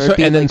glasses. Yeah, or it'd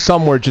be and then like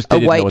some were just, they a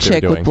didn't know white what they were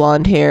chick doing. with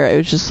blonde hair. It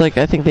was just like,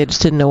 I think think they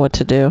just didn't know what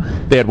to do.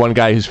 They had one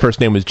guy whose first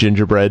name was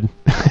Gingerbread.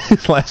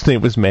 His last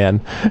name was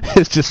Man.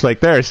 It's just like,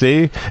 there,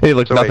 see? He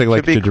looked nothing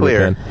like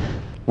Gingerbread Man.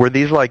 Were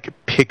these like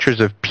pictures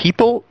of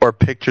people or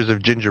pictures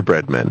of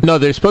gingerbread men? No,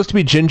 they're supposed to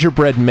be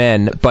gingerbread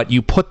men, but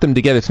you put them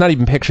together. It's not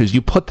even pictures.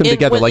 You put them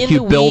together like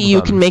you build them.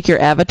 You can make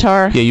your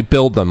avatar. Yeah, you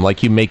build them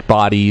like you make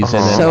bodies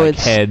and then so like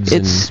heads.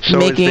 So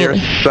is there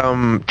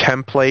some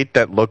template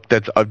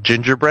that's of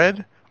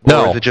gingerbread?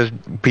 No. Or is it just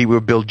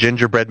people build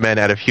gingerbread men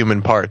out of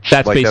human parts?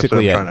 That's basically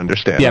what I'm it. trying to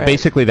understand. Yeah,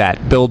 basically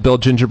that.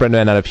 Build gingerbread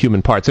men out of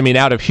human parts. I mean,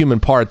 out of human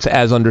parts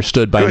as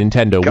understood by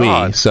Nintendo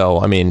Wii. So,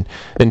 I mean,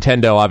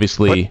 Nintendo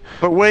obviously...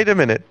 But wait a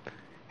minute.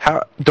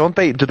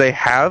 Do they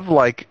have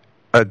like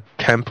a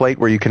template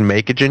where you can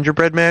make a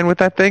gingerbread man with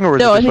that thing, or is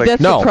no? it just I think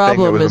that's the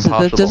problem. Is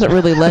that doesn't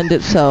really lend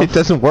itself. It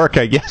doesn't work,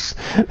 I guess.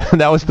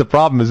 That was the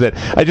problem. Is that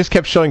I just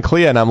kept showing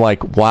Clea, and I'm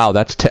like, wow,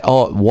 that's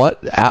what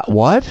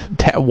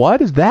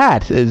is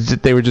that?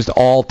 They were just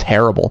all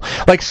terrible.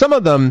 Like some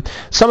of them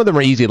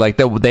are easy. Like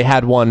they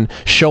had one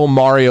show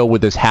Mario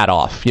with his hat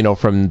off,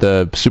 from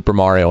the Super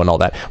Mario and all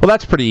that. Well,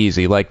 that's pretty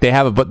easy. Like they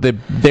have it, but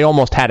they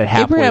almost had it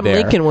halfway Abraham there.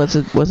 Lincoln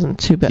wasn't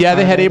too bad. Yeah,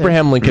 they had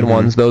Abraham Lincoln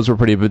ones. Those were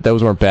pretty, but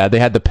those weren't bad. They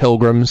had the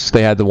Pilgrims.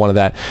 They had the one of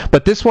that.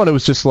 But this one, it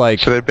was just like,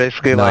 so they're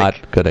basically not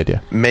like, good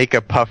idea. Make a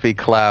puffy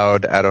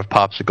cloud out of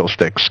popsicle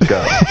sticks.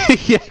 Go.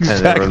 Yeah,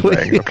 exactly.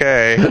 Like,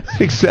 okay.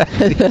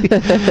 Exactly.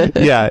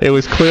 Yeah, it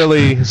was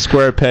clearly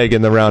square peg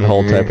in the round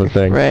hole type of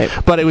thing. Right.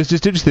 But it was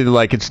just interesting. They're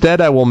like,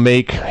 instead I will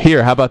make,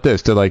 here, how about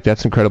this? They're like,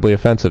 that's incredibly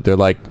offensive. They're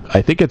like,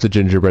 I think it's a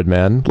gingerbread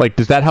man. Like,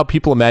 is that how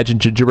people imagine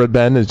gingerbread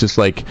men? Is just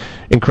like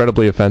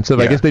incredibly offensive?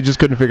 Yeah. I guess they just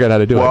couldn't figure out how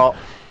to do it. Well,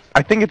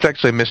 I think it's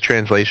actually a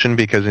mistranslation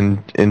because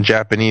in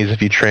Japanese,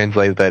 if you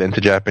translate that into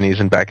Japanese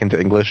and back into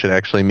English, it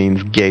actually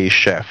means gay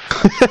chef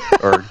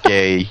or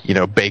gay,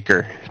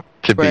 baker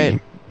to be,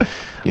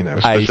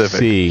 specific. I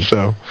see.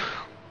 So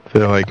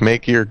they're like,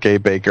 make your gay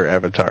baker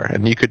avatar,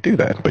 and you could do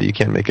that, but you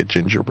can't make a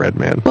gingerbread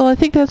man. Well, I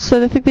think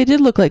they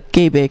did look like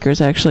gay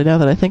bakers actually. Now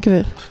that I think of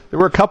it, there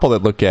were a couple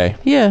that looked gay.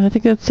 Yeah, I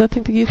think you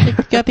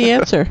got the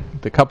answer.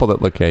 The couple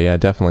that look gay, yeah,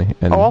 definitely.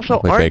 And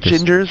also, aren't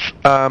bakers.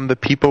 gingers the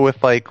people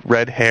with like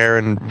red hair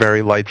and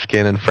very light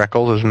skin and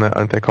freckles?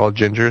 Aren't they called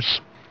gingers?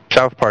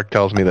 South Park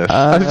tells me this.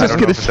 I was just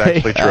going to say,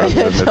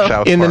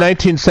 in the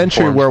 19th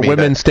century, where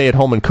women stay at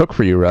home and cook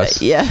for you,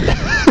 Russ. Yeah.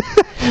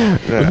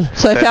 Yeah.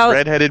 So I found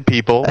redheaded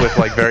people with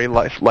like very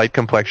light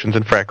complexions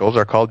and freckles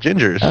are called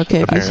gingers.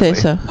 Okay, if you say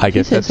so. I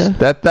guess that's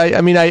that.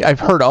 I've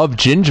heard of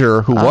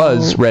Ginger, who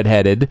was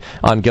redheaded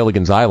on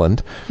Gilligan's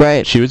Island.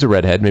 Right. She was a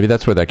redhead. Maybe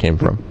that's where that came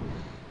from.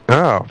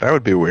 Oh, that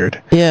would be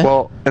weird. Yeah.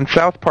 Well, in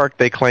South Park,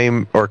 they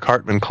claim, or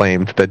Cartman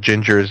claimed, that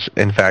gingers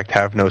in fact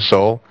have no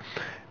soul,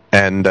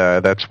 and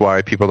that's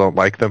why people don't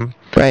like them.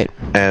 Right.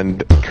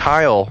 And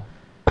Kyle,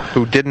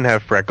 who didn't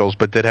have freckles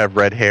but did have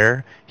red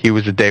hair, he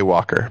was a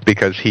daywalker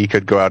because he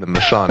could go out in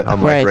the sun,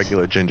 unlike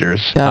regular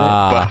gingers.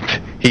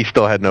 But he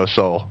still had no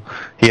soul.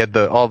 He had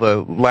all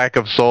the lack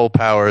of soul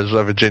powers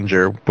of a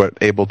ginger, but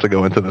able to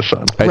go into the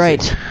sun.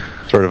 Right.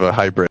 Sort of a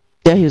hybrid.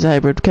 Yeah, he was a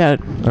hybrid cat.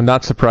 I'm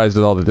not surprised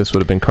at all that this would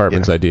have been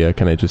Cartman's idea,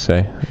 can I just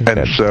say?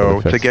 And so,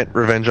 to get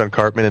revenge on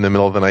Cartman, in the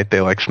middle of the night, they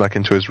snuck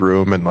into his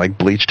room and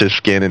bleached his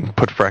skin and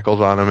put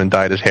freckles on him and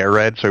dyed his hair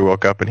red, so he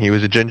woke up and he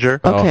was a ginger.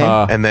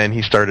 Okay. And then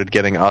he started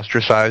getting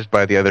ostracized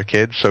by the other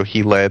kids, so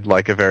he led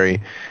a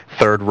very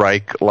Third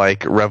Reich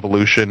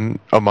revolution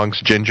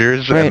amongst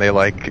gingers, and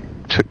they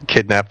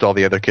kidnapped all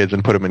the other kids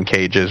and put them in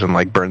cages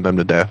and burned them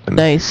to death. And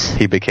nice.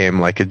 He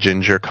became a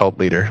ginger cult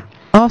leader.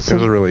 Awesome. It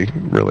was a really,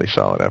 really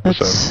solid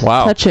episode. That's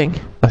wow. Touching.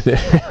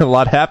 A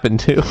lot happened,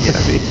 too.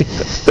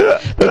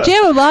 They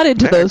jam a lot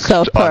into those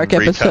South Park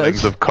episodes.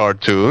 Retellings of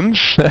cartoons.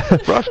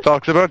 Russ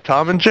talks about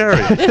Tom and Jerry.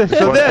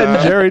 So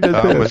then Jerry does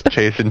Tom was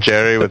chasing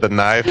Jerry with a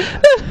knife,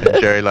 and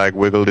Jerry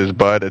wiggled his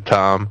butt at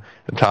Tom,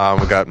 and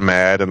Tom got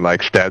mad and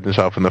stabbed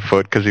himself in the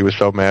foot because he was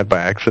so mad by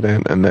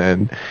accident, and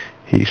then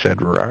he said,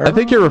 "Rawr." I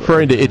think you're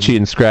referring to Itchy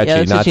and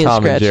Scratchy, not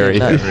Tom and Jerry.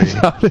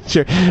 Tom and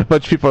Jerry. A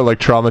bunch of people are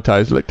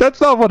traumatized.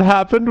 That's not what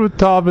happened with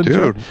Tom and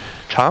Jerry. Dude,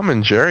 Tom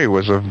and Jerry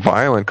was a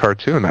violent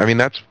cartoon. I mean,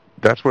 that's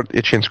what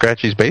Itchy and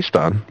Scratchy's based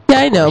on.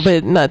 Yeah, I know,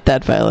 but not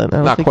that violent. I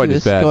don't not think quite he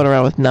as was bad. Going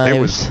around with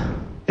knives.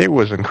 It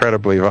was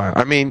incredibly violent.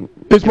 I mean,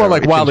 it's more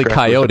like Wile E.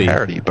 Coyote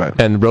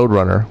and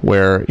Roadrunner,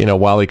 where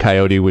Wile E.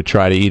 Coyote would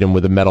try to eat him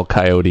with a metal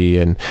coyote,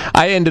 and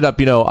I ended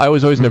up, I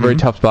was always in a very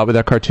tough spot with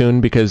that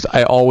cartoon because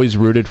I always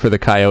rooted for the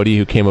coyote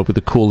who came up with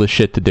the coolest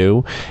shit to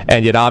do,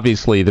 and yet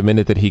obviously the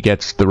minute that he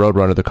gets the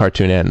Roadrunner, the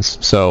cartoon ends.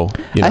 So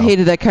I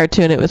hated that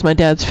cartoon. It was my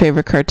dad's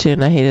favorite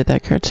cartoon. I hated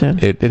that cartoon.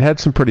 It had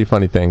some pretty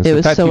funny things. It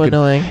was so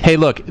annoying. Hey,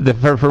 look,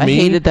 for me,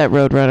 I hated that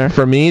Roadrunner.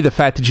 For me, the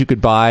fact that you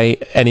could buy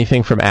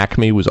anything from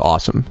Acme was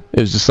awesome. It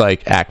was just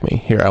Acme.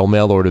 Here, I'll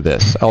mail order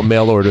this. I'll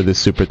mail order this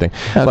super thing.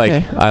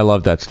 Okay. I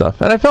love that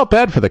stuff. And I felt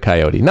bad for the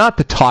coyote. Not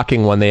the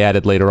talking one they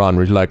added later on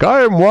where you're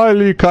I am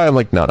Wile E. Coyote.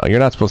 I'm no, you're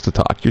not supposed to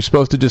talk. You're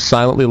supposed to just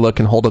silently look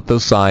and hold up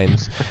those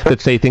signs that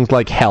say things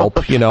like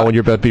help, when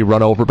you're about to be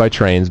run over by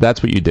trains.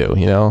 That's what you do,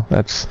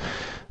 That's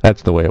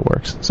That's the way it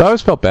works. So I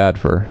always felt bad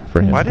for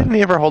him. Why didn't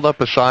he ever hold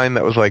up a sign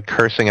that was like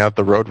cursing out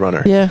the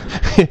Roadrunner? Yeah.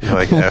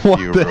 Like, F What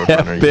you, the F,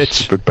 Roadrunner, you bitch?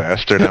 stupid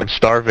bastard. I'm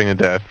starving to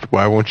death.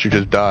 Why won't you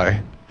just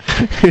die?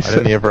 Why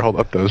didn't he ever hold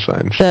up those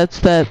signs? That's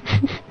that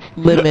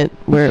limit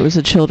where it was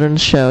a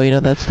children's show.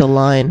 That's the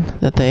line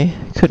that they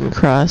couldn't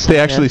cross. They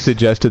actually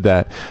suggested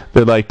that.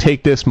 They're like,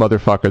 take this,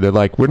 motherfucker. They're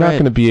like, we're not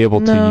going to be able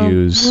to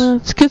use... Well,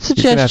 it's a good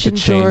suggestion,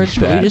 George,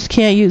 but we just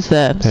can't use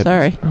that.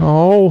 Sorry.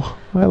 Oh,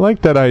 I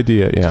like that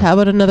idea, yeah. How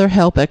about another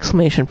help,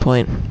 exclamation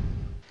point.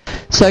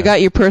 So I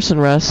got your person,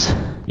 Russ.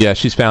 Yeah,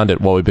 she's found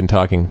it while we've been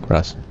talking,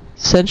 Russ.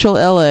 Central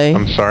L.A.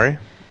 I'm sorry?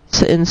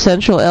 In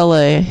Central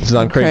L.A. This is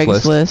on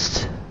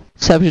Craigslist.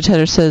 Subject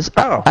header says,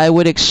 I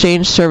would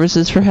exchange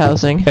services for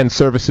housing. And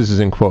services is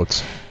in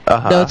quotes.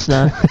 No, it's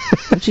not.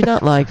 Would you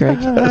not lie, Greg?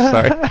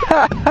 Sorry.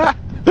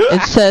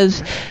 It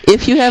says,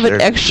 if you have an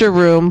extra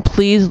room,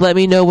 please let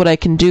me know what I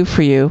can do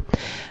for you.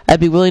 I'd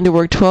be willing to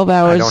work 12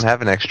 hours. I don't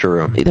have an extra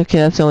room. Okay,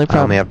 that's the only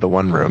problem. I only have the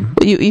one room.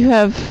 You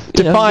have...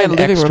 Define living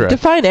extra. Room.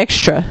 Define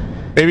extra.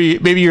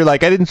 Maybe you're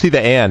like, I didn't see the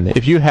 "and."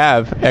 If you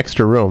have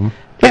extra room...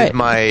 Is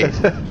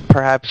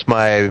perhaps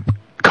my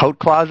coat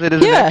closet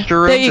is an extra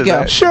room? There you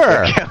go. Sure.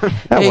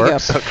 That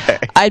works. Okay.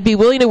 I'd be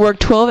willing to work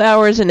 12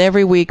 hours in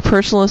every week,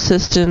 personal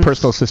assistance in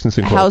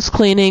quotes. House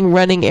cleaning,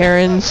 running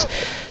errands,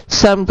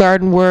 some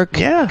garden work,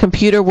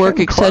 computer work,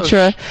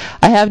 etc.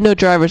 I have no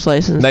driver's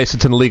license. Nice,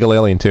 it's an illegal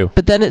alien, too.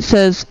 But then it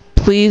says,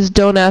 please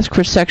don't ask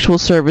for sexual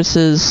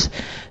services,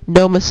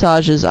 no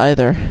massages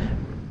either.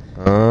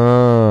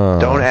 Oh.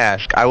 Don't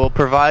ask. I will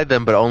provide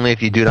them, but only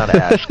if you do not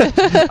ask.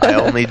 I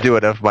only do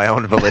it of my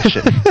own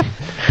volition.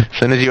 As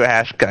soon as you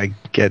ask, I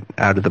get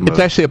out of the mood. It's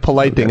actually a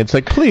polite thing. It's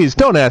like, please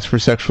don't ask for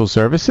sexual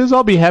services.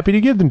 I'll be happy to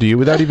give them to you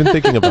without even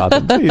thinking about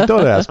them. Please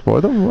don't ask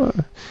for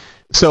them.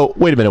 So,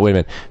 wait a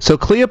minute. So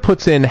Clea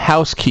puts in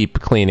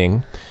housekeep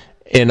cleaning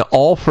in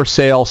all for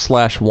sale /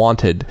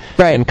 wanted.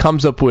 Right. And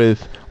comes up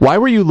with, why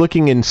were you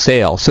looking in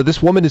sale? So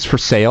this woman is for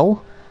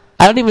sale?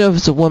 I don't even know if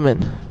it's a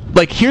woman.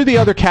 Like, here are the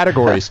other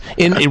categories.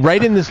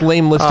 Right in this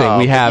lame listing,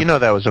 we have...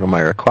 that was one of my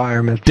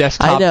requirements.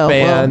 Desktop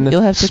fan,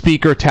 well,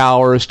 speaker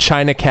towers,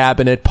 china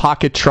cabinet,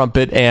 pocket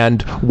trumpet,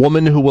 and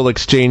woman who will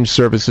exchange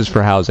services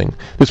for housing.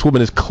 This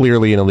woman is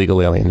clearly an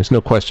illegal alien. There's no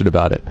question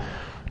about it.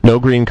 No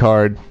green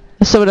card.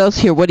 Someone else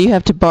here, what do you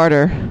have to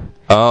barter?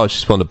 Oh,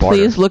 she's willing to barter.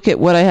 Please look at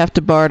what I have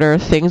to barter.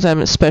 Things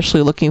I'm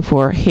especially looking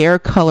for. Hair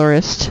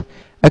colorist,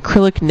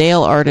 acrylic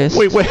nail artist.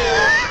 Wait.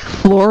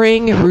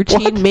 Flooring,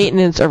 routine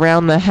maintenance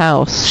around the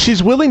house.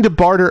 She's willing to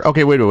barter...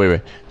 Okay,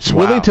 wait. She's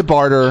willing to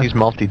barter... She's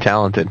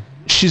multi-talented.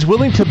 She's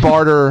willing to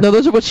barter... No,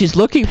 those are what she's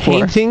looking for.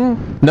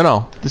 Painting?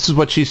 No. That's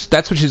what she's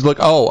looking...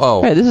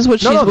 Oh. Right, this is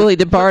what she's willing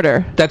to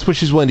barter. That's what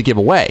she's willing to give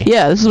away.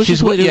 Yeah, this is what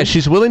she's willing to... Yeah,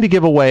 she's willing to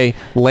give away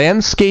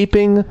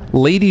landscaping,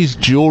 ladies'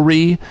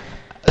 jewelry,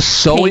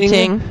 sewing,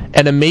 painting.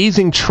 An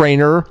amazing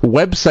trainer,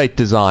 website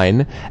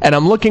design, and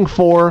I'm looking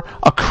for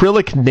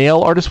acrylic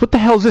nail artist. What the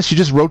hell is this? She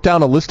just wrote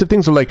down a list of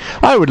things. I'm like,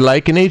 I would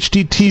like an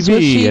HD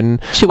TV,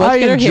 and I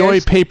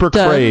enjoy paper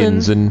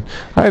cranes, and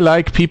I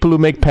like people who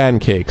make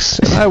pancakes,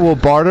 and I will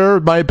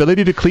barter my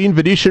ability to clean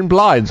Venetian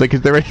blinds. Like,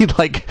 is there any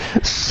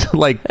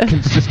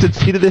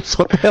consistency to this?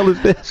 What the hell is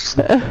this?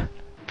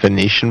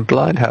 Venetian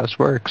blind house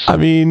works. I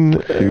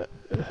mean,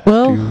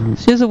 well,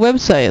 she has a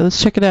website. Let's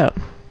check it out.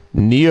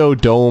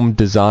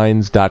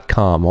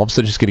 NeoDomeDesigns.com. All of a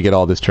sudden, just going to get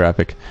all this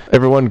traffic.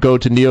 Everyone go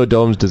to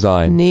Neodome's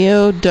Design.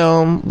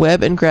 Neodome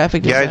Web and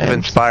Graphic Design. You guys have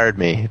inspired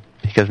me,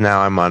 because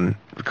now I'm on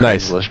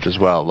Craigslist as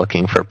well,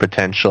 looking for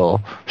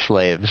potential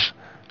slaves.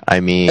 I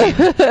mean...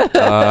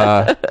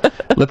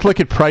 let's look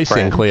at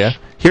pricing, Clea.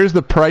 Here's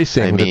the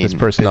pricing that this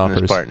person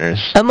offers. Partners.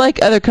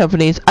 Unlike other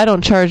companies, I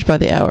don't charge by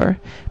the hour.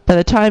 By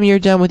the time you're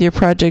done with your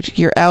project,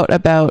 you're out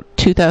about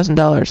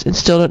 $2,000 and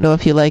still don't know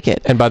if you like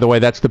it. And by the way,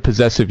 that's the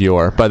possessive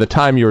you're. By the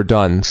time you're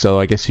done, so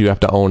I guess you have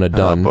to own a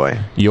done. Oh, boy.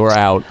 You're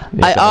out.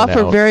 I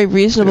offer very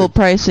reasonable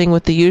pricing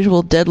with the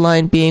usual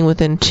deadline being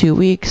within 2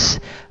 weeks.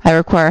 I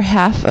require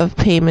half of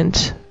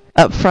payment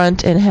up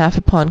front and half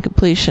upon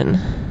completion.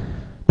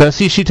 Now,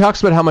 see, she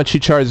talks about how much she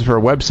charges for her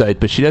website,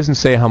 but she doesn't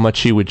say how much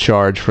she would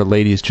charge for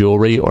ladies'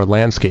 jewelry or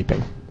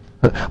landscaping.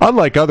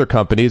 Unlike other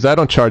companies, I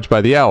don't charge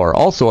by the hour.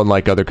 Also,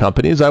 unlike other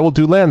companies, I will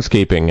do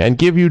landscaping and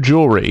give you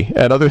jewelry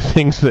and other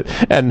things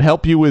and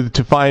help you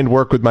to find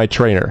work with my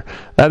trainer.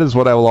 That is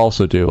what I will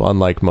also do,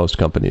 unlike most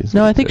companies.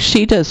 No, I think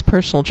she does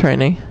personal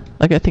training.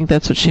 Like, I think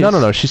that's what she's...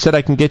 No. She said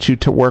I can get you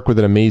to work with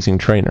an amazing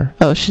trainer.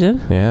 Oh, she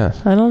did? Yeah.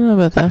 I don't know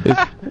about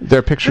that.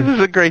 Their picture... This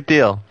is a great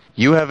deal.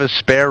 You have a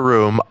spare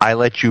room. I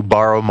let you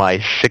borrow my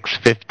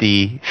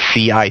 650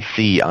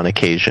 CIC on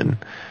occasion.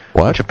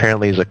 What? Which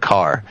apparently is a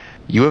car.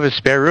 You have a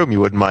spare room you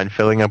wouldn't mind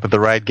filling up with the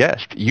right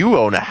guest. You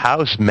own a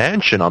house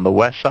mansion on the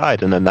west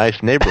side in a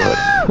nice neighborhood.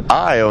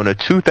 I own a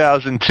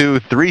 2002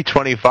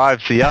 325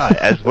 Ci,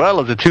 as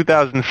well as a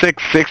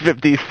 2006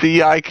 650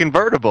 Ci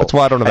convertible. That's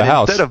why I don't have a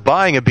house. Instead of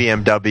buying a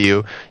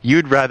BMW,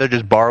 you'd rather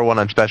just borrow one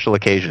on special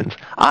occasions.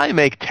 I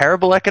make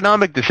terrible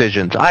economic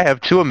decisions. I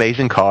have 2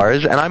 amazing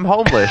cars, and I'm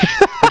homeless.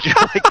 Would you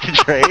like to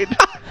trade?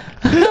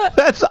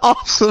 That's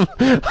awesome.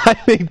 I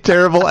make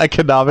terrible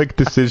economic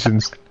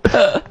decisions.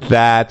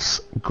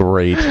 That's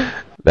great.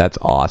 That's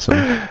awesome.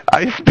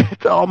 I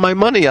spent all my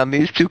money on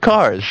these 2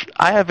 cars.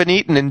 I haven't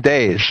eaten in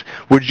days.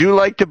 Would you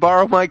like to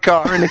borrow my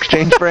car in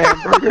exchange for a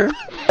hamburger?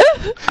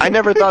 I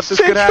never thought this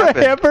could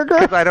happen.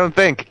 Because I don't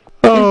think.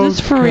 Is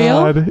this for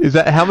real? Is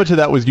that how much of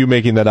that was you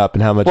making that up,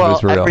 and how much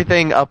was real? Well,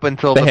 everything up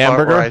until the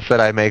part where I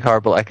said I make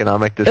horrible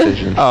economic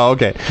decisions. Oh,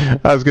 okay.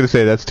 I was going to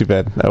say that's too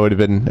bad. I would have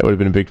been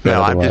a big fan.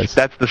 No, otherwise.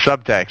 that's the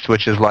subtext,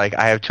 which is like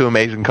I have 2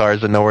 amazing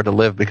cars and nowhere to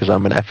live because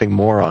I'm an effing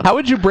moron. How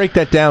would you break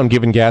that down,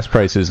 given gas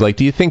prices? Like,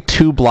 do you think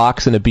 2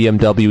 blocks in a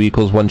BMW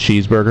equals 1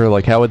 cheeseburger?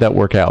 Like, how would that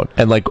work out?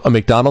 And like a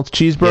McDonald's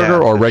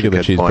cheeseburger or a regular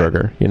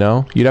cheeseburger? Point. You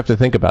know, you'd have to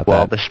think about that.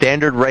 Well, the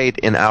standard rate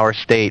in our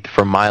state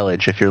for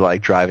mileage, if you're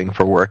like driving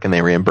for work and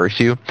they reimburse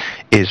you,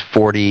 is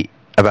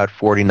about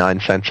 49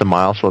 cents a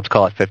mile, so let's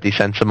call it 50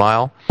 cents a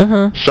mile.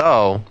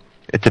 So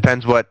it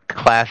depends what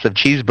class of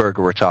cheeseburger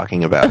we're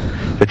talking about.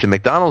 If it's a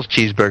McDonald's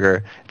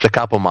cheeseburger, it's a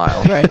couple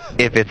miles. Right.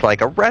 If it's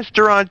like a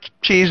restaurant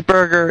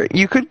cheeseburger,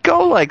 you could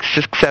go like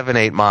 6, 7,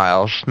 8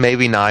 miles,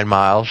 maybe 9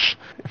 miles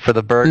for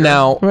the burger.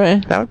 Now,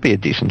 that would be a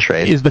decent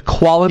trade. Is the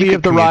quality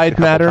of the ride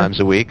matter? Times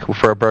a week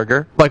for a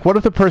burger. Like, what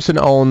if the person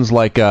owns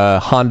like a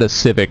Honda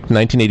Civic,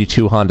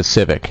 1982 Honda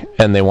Civic,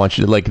 and they want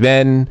you to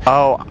then?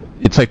 Oh,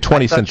 it's like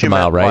 20 cents a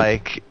mile,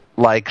 right?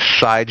 Like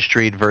side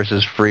street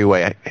versus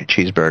freeway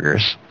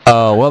cheeseburgers.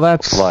 Oh, well,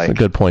 that's a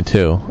good point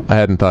too. I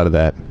hadn't thought of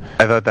that.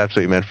 I thought that's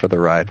what you meant for the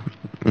ride.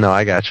 No,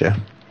 I got you.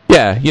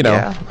 Yeah, you know.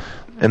 Yeah.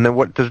 And then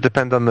what does it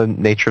depend on the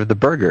nature of the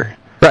burger?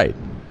 Right.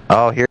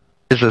 Oh, here's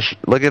this.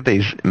 Look at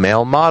these.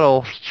 Male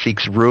model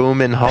seeks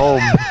room and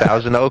home.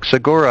 Thousand Oaks,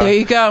 Agora. There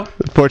you go.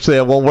 Unfortunately,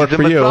 it won't work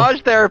for you. He's a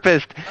massage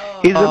therapist.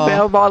 He's a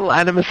male model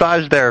and a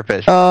massage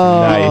therapist.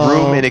 Oh. Nice.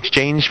 Room in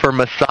exchange for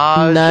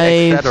massage,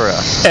 etc.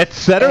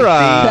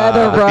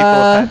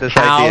 Etc. This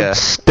idea.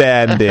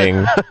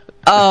 Outstanding.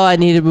 Oh, I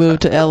need to move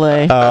to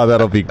LA. Oh,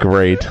 that'll be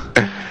great.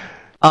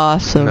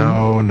 Awesome.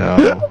 No.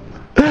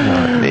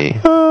 Not me.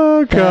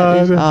 Oh, God.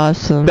 That is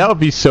awesome. That would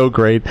be so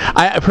great.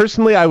 I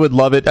personally, I would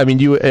love it. I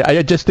mean,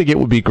 I just think it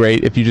would be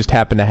great if you just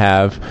happen to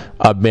have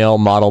a male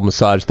model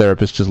massage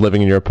therapist just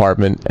living in your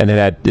apartment, and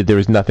there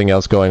was nothing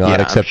else going on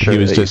except sure he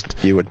was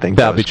just. You would think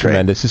that would be great.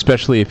 tremendous,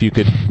 especially if you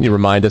could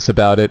remind us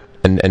about it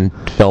and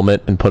film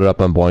it and put it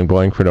up on Boing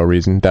Boing for no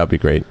reason. That would be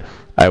great.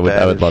 I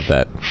would love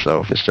that.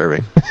 So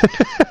disturbing.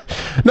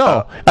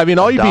 No, I mean,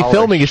 all you'd be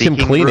filming is him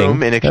cleaning.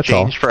 Room in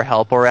exchange for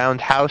help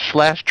around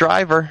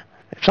house/driver.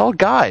 It's all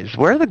guys.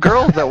 Where are the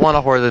girls that want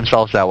to whore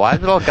themselves out? Why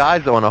is it all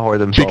guys that want to whore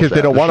themselves out? Because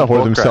they don't want to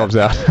whore themselves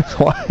out. That's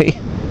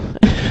why.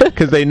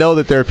 Because they know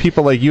that there are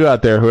people like you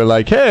out there who are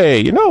like, hey,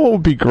 you know what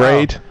would be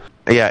great?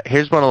 Oh. Yeah,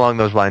 here's one along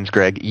those lines,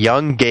 Greg.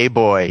 Young gay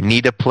boy,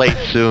 need a place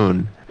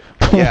soon.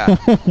 Yeah.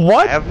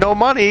 What? I have no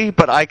money,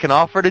 but I can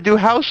offer to do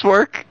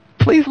housework.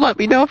 Please let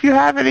me know if you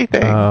have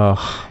anything.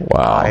 Oh,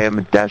 wow. I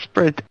am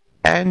desperate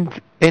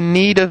and in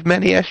need of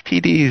many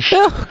STDs.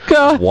 Oh,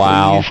 God.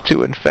 Wow. Please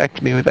to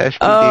infect me with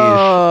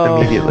STDs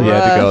immediately. You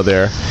had to go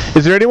there.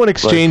 Is there anyone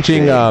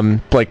exchanging,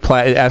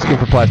 asking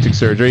for plastic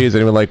surgery? Is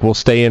anyone like, we'll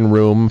stay in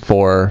room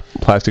for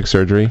plastic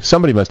surgery?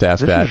 Somebody must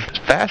ask that. This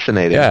is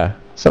fascinating. Yeah.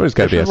 Somebody's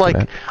got to be asking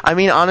that. I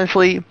mean,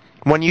 honestly,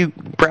 when you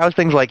browse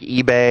things like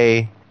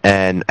eBay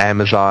and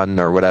Amazon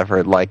or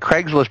whatever, like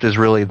Craigslist is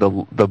really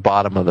the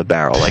bottom of the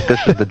barrel. Like,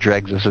 this is the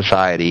dregs of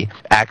society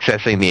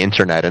accessing the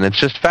internet, and it's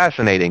just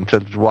fascinating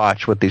to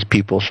watch what these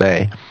people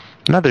say.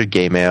 Another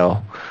gay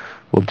male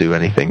will do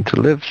anything to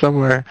live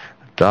somewhere.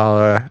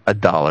 A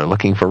dollar,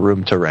 looking for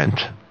room to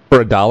rent.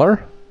 For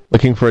 $1?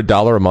 Looking for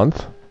 $1 a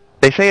month?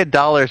 They say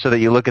 $1 so that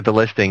you look at the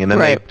listing, and then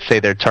they say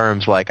their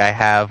terms like, I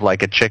have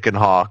like a chicken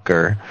hawk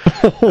or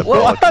a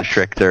boa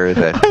constrictor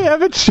that I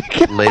have a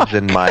chicken lives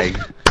in my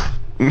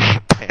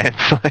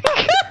pants. Like,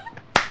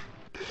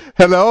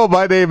 hello,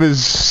 my name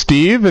is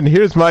Steve, and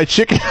here's my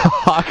chicken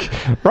hawk.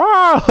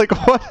 Rawr,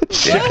 like, what?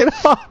 Chicken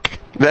hawk?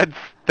 That's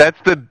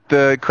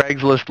the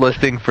Craigslist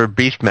listing for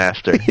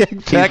Beastmaster. Yeah,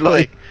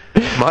 exactly.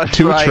 He's like,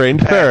 two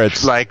trained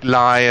ferrets. Like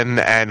lion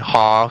and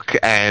hawk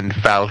and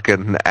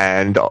falcon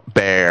and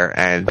bear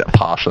and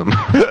possum.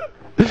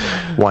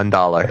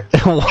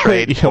 $1.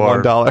 Trade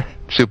for $1.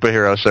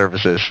 superhero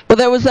services. Well,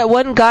 there was that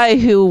one guy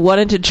who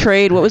wanted to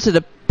trade, what was it,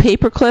 a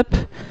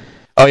paperclip?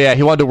 Oh, yeah,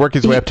 he wanted to work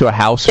his way up to a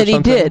house or something?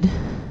 And he did.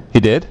 He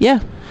did? Yeah.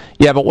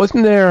 Yeah, but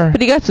wasn't there...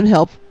 But he got some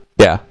help.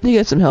 Yeah. He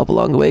got some help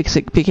along the way because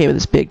it became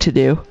this big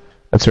to-do.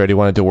 That's right, he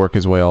wanted to work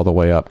his way all the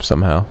way up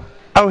somehow.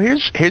 Oh,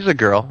 here's a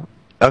girl.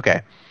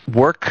 Okay.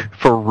 work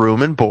for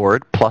room and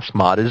board plus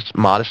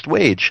modest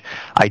wage.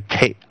 I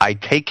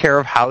take care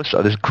of house.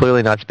 Oh, this is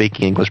clearly not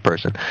speaking English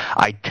person.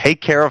 I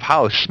take care of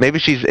house. Maybe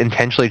she's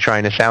intentionally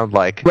trying to sound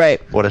like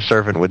what a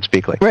servant would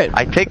speak like. Right.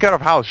 I take care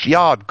of house,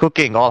 yard,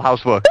 cooking, all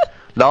housework.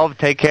 Love,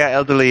 take care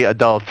elderly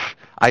adults.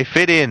 I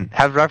fit in,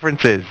 have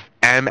references.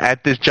 Am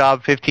at this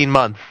job 15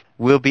 months.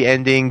 Will be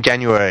ending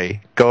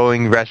January.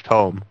 Going rest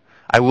home.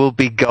 I will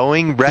be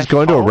going rest He's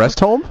going home? to a rest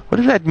home? What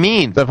does that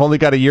mean? I've only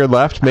got a year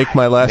left. Make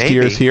my last Maybe.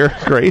 years here.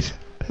 Great.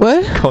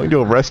 What? Going to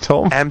a rest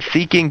home? I'm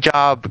seeking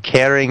job,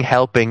 caring,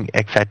 helping,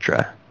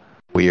 etc.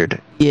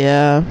 Weird.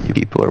 Yeah. You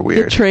people are Get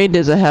weird. trained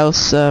as a house,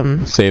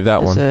 Save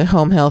that as one. a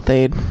home health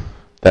aide.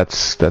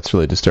 That's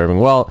really disturbing.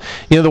 Well,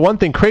 the one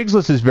thing,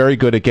 Craigslist is very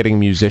good at getting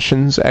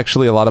musicians.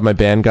 Actually, a lot of my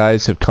band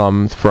guys have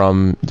come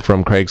from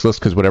Craigslist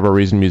because whatever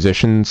reason,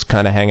 musicians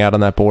kind of hang out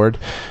on that board.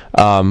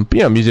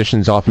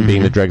 Musicians often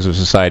being the dregs of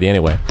society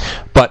anyway.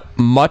 But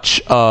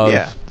much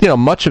of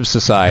much of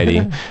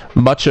society,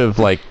 much of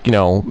the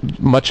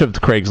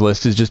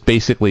Craigslist is just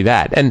basically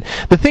that. And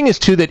the thing is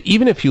too that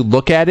even if you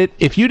look at it,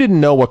 if you didn't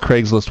know what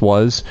Craigslist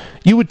was,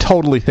 you would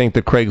totally think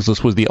that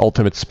Craigslist was the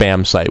ultimate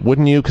spam site,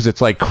 wouldn't you? Because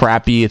it's like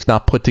crappy, it's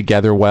not put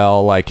together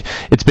well, like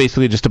it's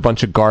basically just a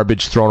bunch of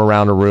garbage thrown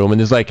around a room, and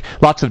there's like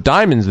lots of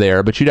diamonds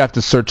there, but you'd have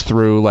to search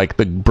through like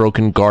the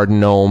broken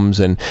garden gnomes,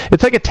 and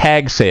it's like a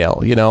tag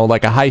sale,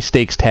 like a high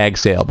stakes tag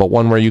sale, but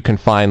one where you can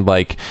find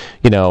like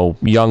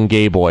young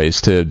gay boys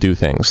to do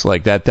things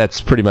like that.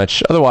 That's pretty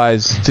much,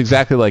 otherwise it's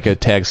exactly like a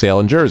tag sale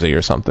in Jersey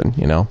or something,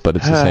 but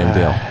it's the same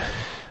deal.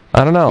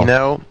 I don't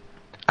know.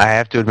 I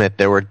have to admit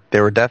there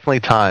were definitely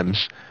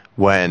times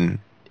when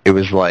it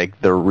was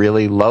like the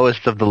really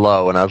lowest of the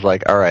low, and I was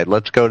like, all right,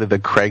 let's go to the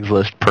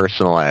Craigslist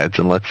personal ads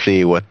and let's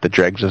see what the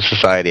dregs of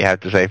society have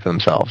to say for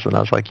themselves. And I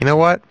was like, you know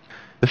what?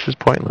 This is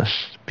pointless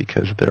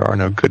because there are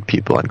no good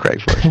people on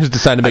Craigslist. Just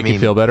decided to make you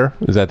feel better?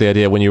 Is that the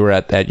idea when you were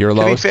at your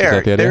lowest? To be fair,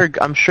 is that the idea?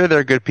 I'm sure there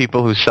are good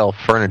people who sell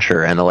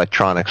furniture and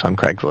electronics on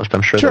Craigslist.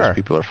 I'm sure those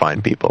people are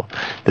fine people.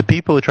 The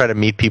people who try to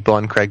meet people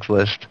on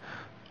Craigslist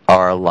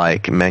are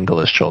like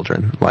Mengele's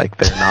children. Like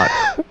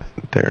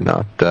they're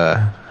not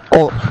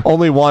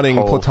only wanting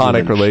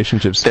platonic humans.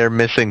 Relationships. They're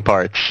missing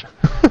parts.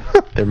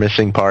 They're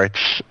missing parts.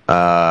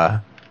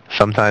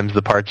 Sometimes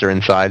the parts are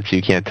inside, so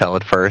you can't tell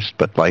at first.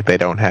 But like they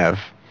don't have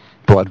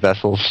blood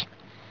vessels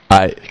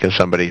because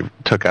somebody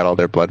took out all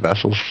their blood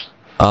vessels.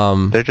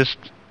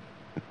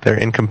 They're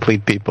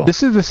incomplete people.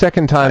 This is the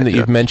second time that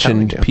you've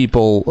mentioned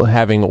people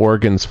having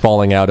organs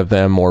falling out of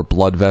them or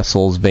blood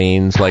vessels,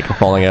 veins like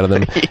falling out of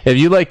them. Have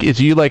you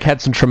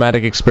had some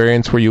traumatic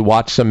experience where you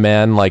watch some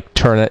man like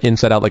turn it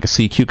inside out like a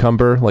sea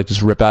cucumber, like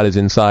just rip out his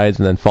insides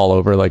and then fall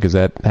over? Like, has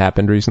that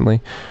happened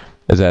recently?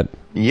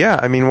 Yeah,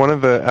 I mean, one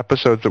of the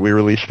episodes that we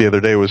released the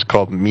other day was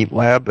called Meat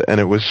Lab, and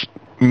it was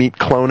meat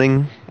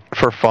cloning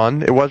for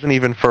fun. It wasn't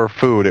even for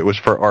food. It was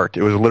for art.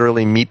 It was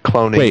literally meat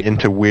cloning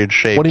into weird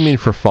shapes. What do you mean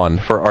for fun?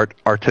 For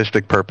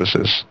artistic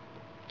purposes.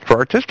 For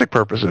artistic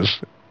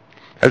purposes. It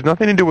has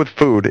nothing to do with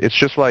food. It's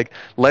just like,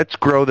 let's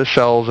grow the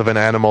cells of an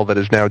animal that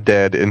is now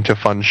dead into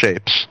fun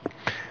shapes.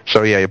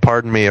 So yeah,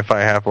 pardon me if I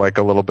have like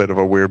a little bit of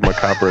a weird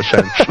macabre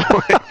sense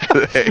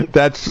today.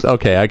 That's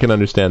okay. I can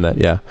understand that.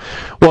 Yeah.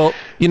 Well,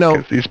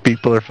 these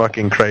people are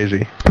fucking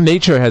crazy.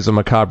 Nature has a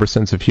macabre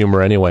sense of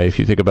humor anyway. If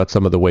you think about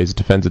some of the ways it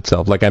defends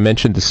itself, like I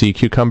mentioned, the sea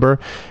cucumber,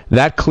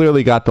 that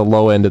clearly got the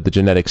low end of the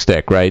genetic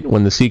stick, right?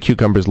 When the sea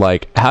cucumber's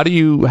like, how do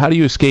you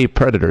escape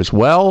predators?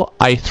 Well,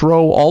 I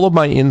throw all of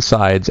my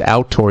insides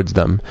out towards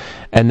them,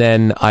 and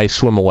then I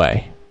swim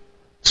away.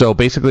 So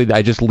basically,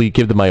 I just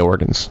give them my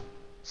organs.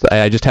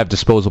 I just have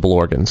disposable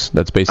organs.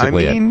 That's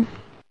basically it.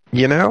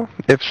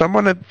 If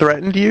someone had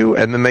threatened you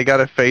and then they got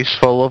a face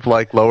full of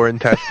like lower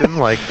intestine,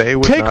 like they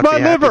would take not my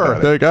be happy liver.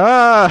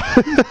 about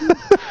it.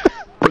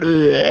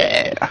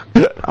 They're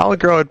like, I'll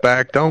grow it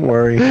back. Don't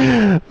worry.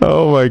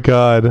 Oh my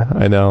God,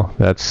 I know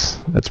that's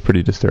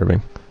pretty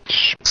disturbing.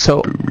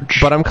 So,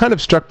 but I'm kind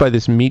of struck by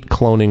this meat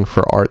cloning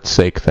for art's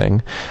sake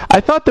thing. I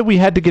thought that we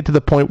had to get to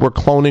the point where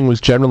cloning was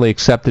generally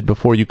accepted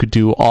before you could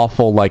do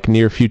awful, like,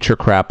 near-future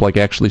crap, like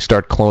actually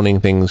start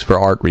cloning things for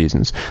art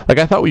reasons. Like,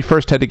 I thought we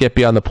first had to get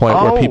beyond the point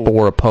where people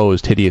were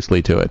opposed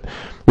hideously to it,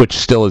 which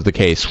still is the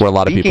case, where a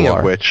lot of people are. Speaking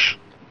of which,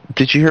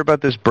 did you hear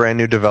about this brand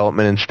new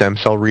development in stem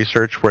cell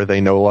research where they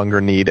no longer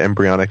need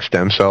embryonic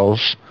stem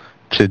cells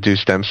to do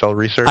stem cell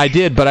research? I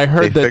did, but I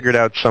heard they figured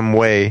out some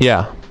way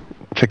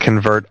to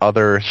convert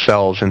other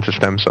cells into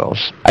stem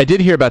cells. I did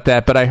hear about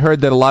that, but I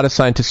heard that a lot of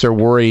scientists are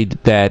worried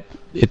that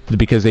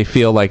because they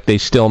feel like they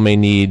still may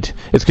need,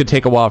 it's going to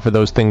take a while for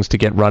those things to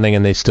get running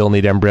and they still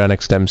need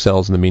embryonic stem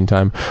cells in the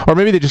meantime. Or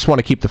maybe they just want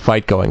to keep the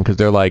fight going because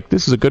they're like,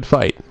 this is a good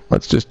fight.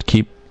 Let's just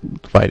keep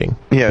fighting.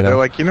 Yeah, they're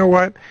like, you know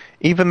what?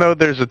 Even though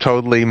there's a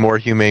totally more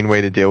humane way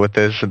to deal with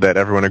this that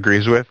everyone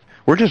agrees with,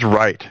 we're just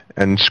right,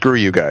 and screw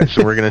you guys.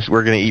 So we're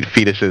gonna eat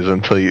fetuses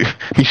until you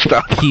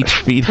stop. Eat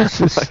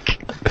fetuses.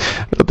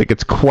 I don't think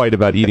it's quite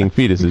about eating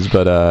fetuses,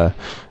 but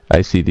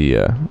I see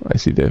the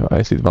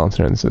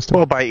volunteer in the system.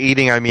 Well, by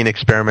eating I mean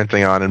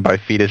experimenting on, and by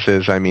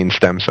fetuses I mean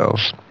stem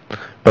cells.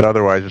 But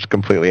otherwise, it's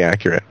completely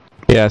accurate.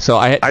 Yeah, so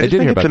I just did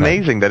think hear it's about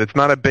amazing that it's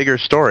not a bigger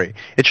story.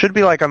 It should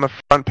be like on the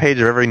front page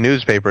of every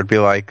newspaper. It'd be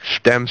like,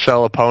 stem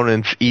cell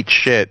opponents eat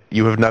shit.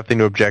 You have nothing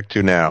to object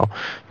to now.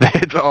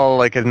 It's all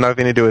like has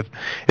nothing to do with.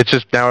 It's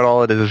just now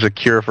all it is a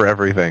cure for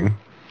everything.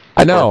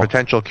 I know. Or a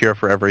potential cure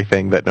for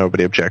everything that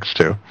nobody objects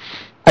to.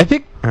 I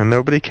think And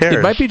nobody cares.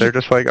 It might be They're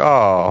just like,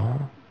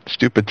 oh,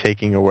 stupid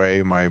taking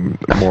away my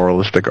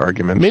moralistic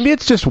arguments. maybe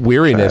it's just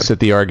weariness at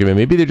the argument.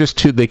 Maybe they're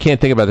just they can't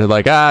think about it. They're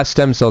like,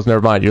 stem cells,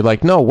 never mind. You're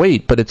like, no,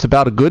 wait, but it's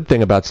about a good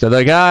thing about stem.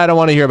 They're like, I don't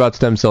want to hear about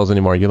stem cells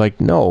anymore. You're like,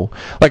 no.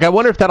 Like, I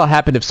wonder if that'll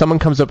happen if someone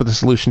comes up with a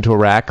solution to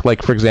Iraq.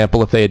 Like, for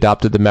example, if they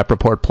adopted the MEP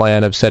report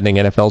plan of sending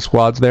NFL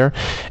squads there,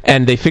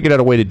 and they figured out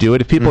a way to do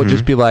it. If people would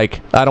just be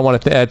like, I don't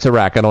want to. It's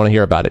Iraq. I don't want to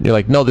hear about it. And you're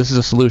like, no, this is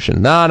a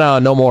solution.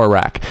 No more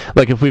Iraq.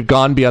 Like, if we've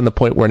gone beyond the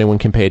point where anyone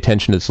can pay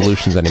attention to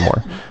solutions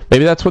anymore,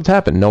 maybe that's what's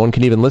happened. No one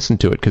can even listen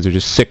to it because they're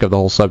just sick of the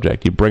whole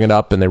subject. You bring it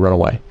up and they run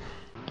away.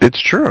 It's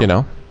true. You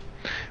know?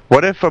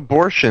 What if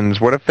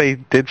they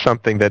did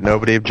something that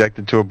nobody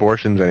objected to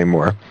abortions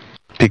anymore?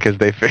 Because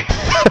they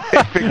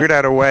figured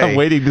out a way I'm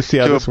waiting to see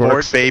how this abort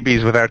works.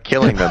 babies without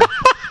killing them.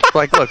 It's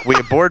like, look, we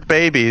abort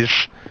babies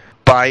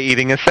by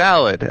eating a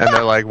salad. And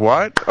they're like,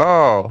 what?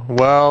 Oh,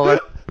 well,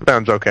 that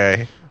sounds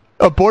okay.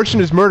 Abortion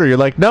is murder. You're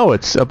like, no,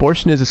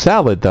 abortion is a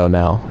salad, though,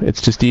 now.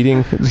 It's just eating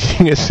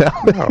a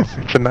salad. No,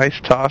 it's a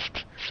nice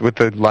tossed with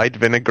a light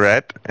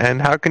vinaigrette,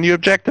 and how can you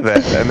object to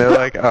that? And they're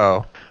like,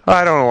 oh,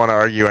 I don't want to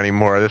argue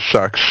anymore. This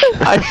sucks.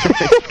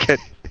 Get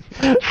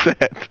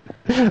set.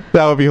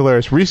 That would be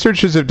hilarious.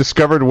 Researchers have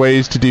discovered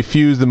ways to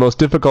defuse the most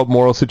difficult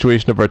moral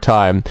situation of our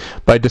time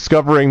by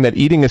discovering that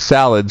eating a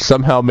salad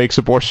somehow makes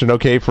abortion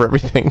okay for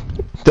everything.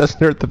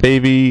 Doesn't hurt the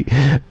baby.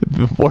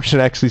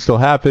 Abortion actually still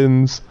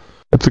happens.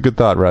 That's a good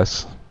thought,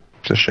 Russ.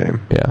 It's a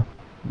shame. Yeah.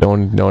 No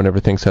one ever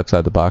thinks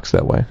outside the box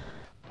that way.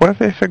 What if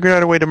they figured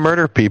out a way to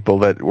murder people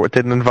that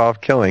didn't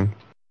involve killing?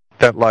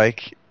 That,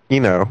 like,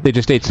 you know... They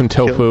just ate some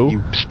tofu.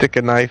 You stick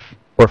a knife...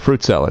 Or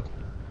fruit salad.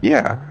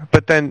 Yeah,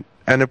 but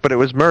it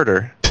was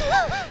murder.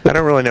 I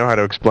don't really know how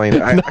to explain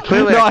it. I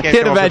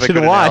can't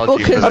imagine why. I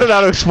don't know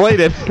how to explain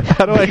it.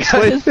 How do I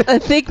explain it? I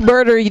think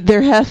murder,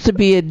 there has to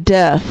be a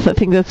death. I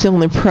think that's the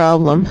only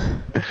problem.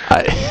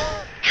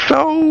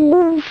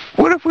 So,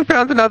 what if we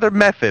found another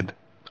method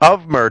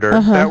of murder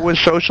that was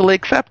socially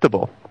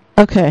acceptable?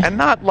 Okay. And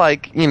not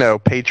like,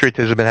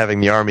 patriotism and having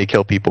the army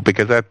kill people,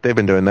 because they've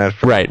been doing that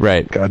for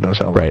God knows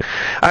how long. Right.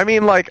 I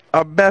mean, like,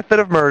 a method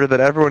of murder that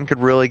everyone could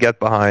really get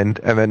behind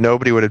and that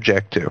nobody would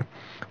object to.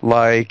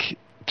 Like,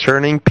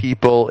 turning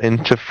people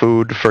into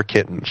food for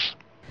kittens.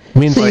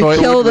 You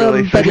kill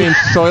them, but you mean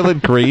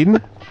Soylent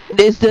Green?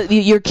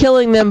 You're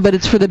killing them, but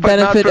it's for the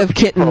benefit of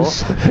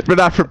kittens. But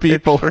not for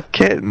people. It's for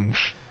kittens.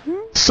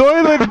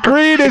 Soylent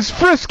Green is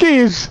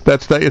Friskies!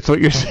 That's what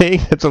you're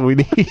saying? That's what we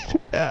need?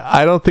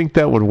 I don't think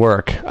that would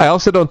work. I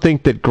also don't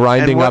think that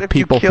grinding up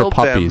people for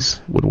puppies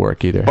would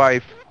work either.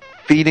 By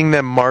feeding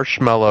them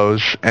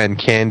marshmallows and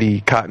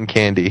cotton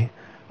candy,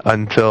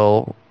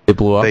 until they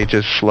blew up? They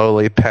just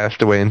slowly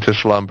passed away into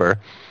slumber.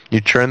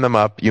 You churn them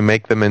up, you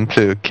make them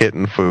into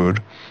kitten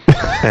food,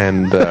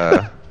 and...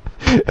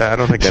 I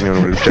don't think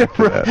anyone would object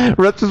to that.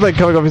 Russ is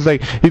coming up. He's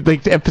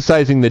like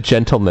emphasizing the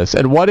gentleness.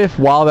 And what if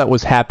while that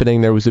was happening,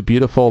 there was a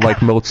beautiful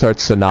Mozart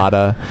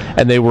sonata,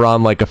 and they were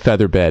on a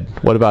feather bed?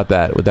 What about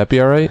that? Would that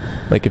be all right?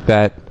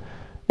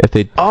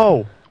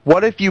 Oh,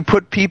 what if you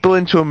put people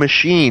into a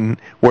machine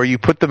where you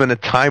put them in a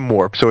time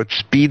warp, so it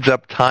speeds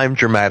up time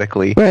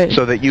dramatically,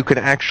 so that you can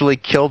actually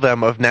kill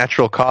them of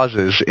natural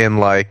causes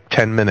in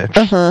 10 minutes?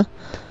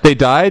 They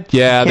died?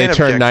 Yeah, they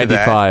turned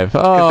 95.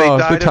 Oh, they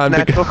died good time of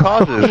natural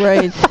causes.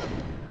 Right.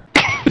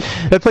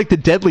 That's like the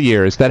Deadly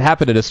Years. That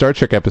happened in a Star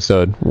Trek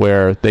episode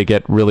where they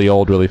get really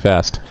old really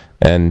fast.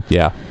 And,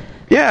 yeah.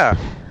 Yeah.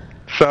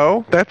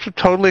 So, that's a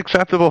totally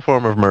acceptable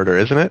form of murder,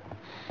 isn't it?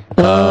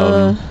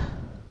 We're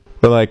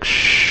like,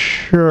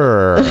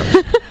 sure.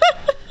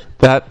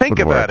 Think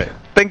about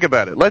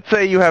it. Let's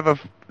say you have a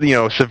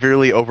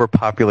severely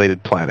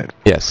overpopulated planet.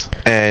 Yes.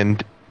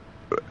 And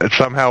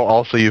somehow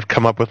also you've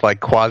come up with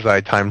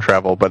quasi time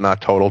travel, but not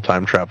total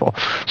time travel.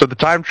 So the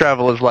time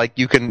travel is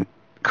you can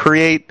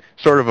create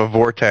sort of a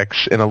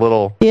vortex in a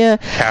little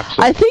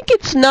capsule. I think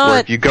it's not. Where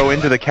if you go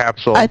into the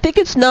capsule, I think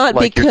it's not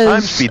because your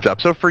time speeds up.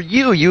 So for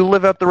you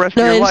live out the rest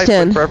of your life,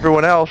 but for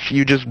everyone else,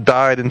 you just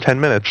died in 10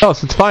 minutes. Oh,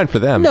 so it's fine for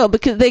them. No,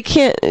 because they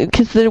can't.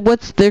 Because they're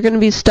going to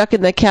be stuck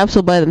in that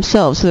capsule by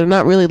themselves, so they're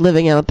not really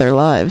living out their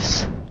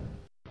lives.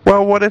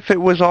 Well, what if it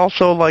was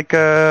also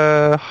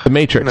The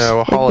Matrix.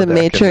 A holodeck. The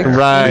Matrix.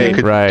 Right, you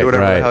could do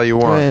whatever the hell you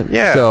want. Right.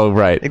 Yeah. So,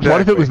 right. Exactly.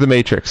 What if it was The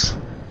Matrix?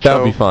 That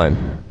would be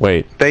fine.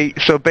 Wait.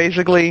 So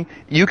basically,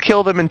 you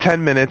kill them in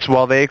 10 minutes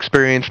while they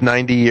experience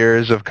 90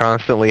 years of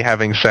constantly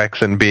having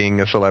sex and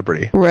being a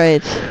celebrity.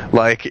 Right.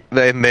 Like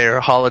in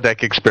their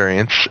holodeck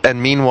experience.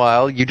 And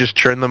meanwhile, you just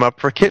churn them up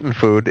for kitten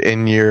food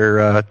in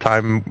your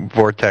time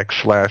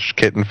vortex /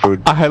 kitten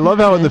food. I love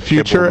how in the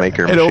future, an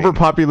machine.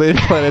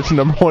 overpopulated planet's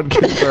number one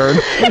concern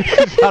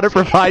is how to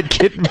provide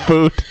kitten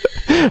food.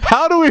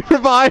 How do we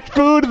provide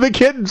food to the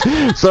kittens?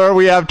 Sir,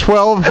 we have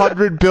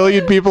 1,200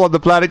 billion people on the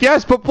planet.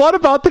 Yes, but what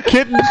about the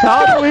kittens?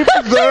 How do we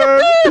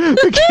preserve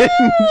the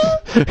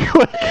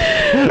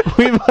kittens?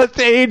 We must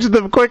age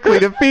them quickly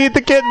to feed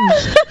the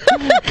kittens.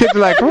 Kids are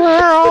like,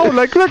 wow,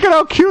 like, look at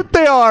how cute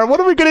they are. What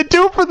are we going to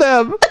do for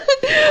them?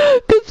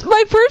 Because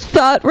my first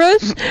thought,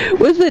 Russ,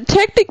 was that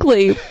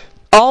technically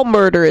all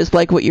murder is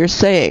like what you're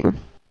saying.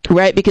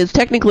 Right, because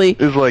technically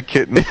it's like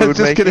kitten food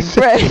making.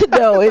 Right,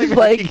 no, it's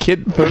like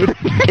kitten food.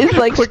 It's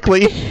like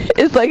quickly.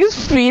 It's like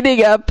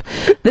speeding up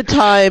the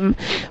time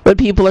when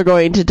people are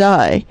going to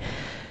die.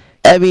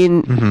 I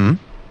mean,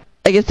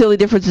 I guess the only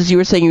difference is you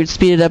were saying you would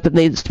speed it up and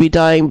they'd be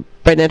dying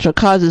by natural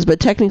causes,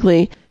 but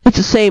technically it's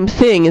the same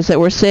thing. Is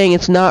that we're saying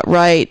it's not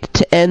right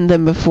to end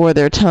them before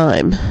their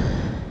time.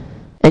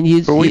 And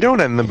but we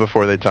don't end them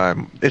before their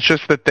time. It's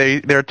just that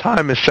their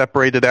time is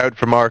separated out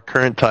from our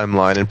current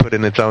timeline and put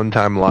in its own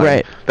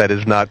timeline that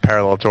is not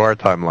parallel to our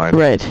timeline.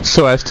 Right.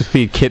 So as to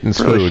feed kittens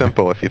food. Really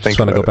simple if you think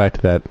about it. Just want to go back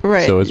to that.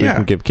 Right. So as we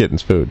can give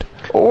kittens food.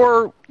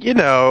 Or,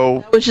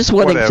 that was just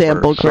one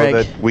example, Greg.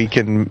 So that we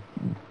can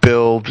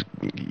build,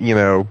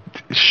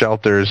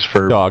 shelters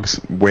for dogs,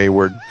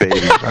 wayward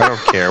babies. I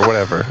don't care,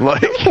 whatever.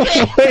 Like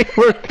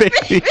wayward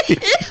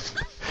babies.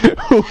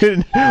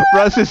 When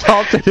Russ is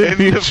altered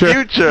in the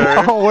future,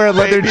 all wear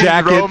leather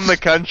jackets. Roam the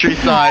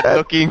countryside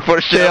looking for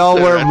shelter. They all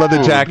wear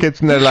leather jackets,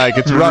 and they're like,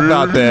 it's rough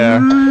out there.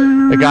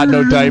 They got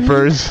no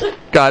diapers,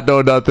 got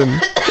no nothing.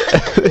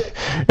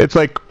 It's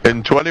like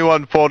in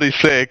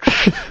 2146,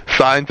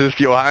 scientist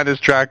Johannes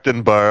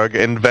Trachtenberg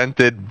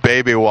invented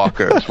baby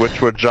walkers, which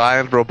were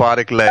giant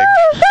robotic legs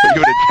that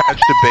you would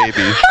attach to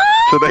babies,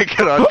 so they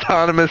could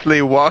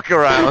autonomously walk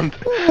around.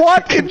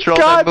 What control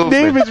God their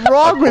movement. name is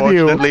wrong with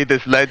you? Unfortunately,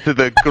 this led to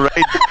the great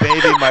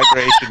baby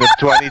migration of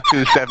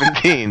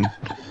 2217.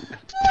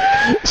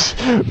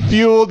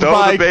 Fueled Though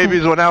by the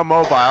babies were now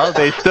mobile,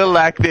 they still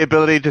lacked the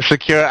ability to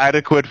secure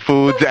adequate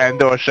foods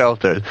and/or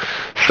shelters.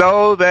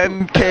 So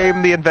then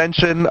came the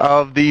invention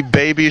of the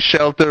baby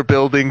shelter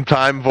building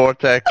time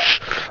vortex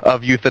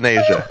of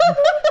euthanasia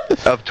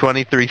of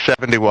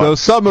 2371. Though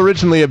some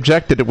originally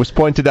objected, it was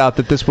pointed out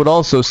that this would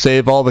also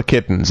save all the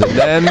kittens. And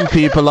then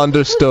people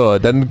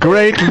understood, and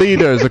great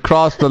leaders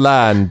across the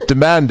land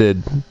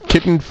demanded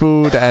kitten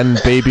food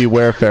and baby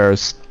welfare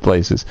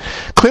places.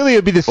 Clearly, it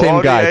would be the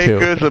same guy, too.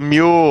 40 acres, a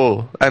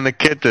mule, and a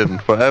kitten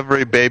for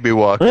every baby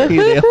walker. The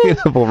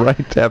inalienable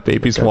right to have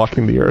babies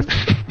walking the earth.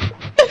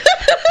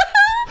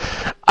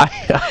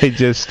 I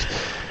just...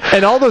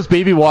 And all those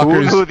baby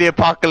walkers... Who knew the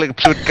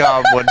apocalypse would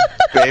come when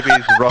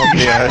babies roam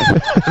the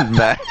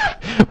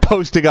earth?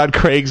 Posting on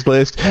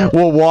Craigslist,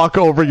 we'll walk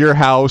over your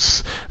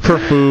house for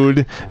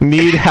food.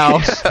 Need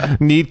house,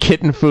 need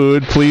kitten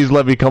food. Please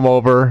let me come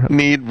over.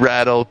 Need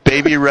rattle.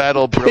 Baby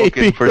rattle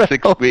broken for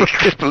 6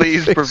 weeks.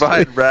 Please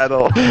provide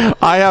rattle.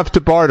 I have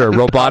to barter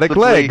robotic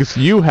legs.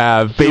 You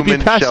have baby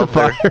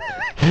pacifier.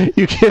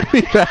 You give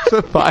me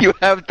pacifier. You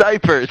have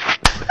diapers.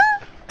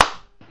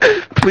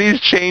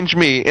 Please change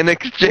me in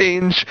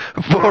exchange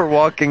for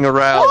walking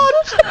around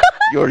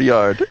your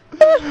yard.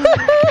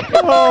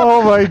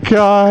 Oh my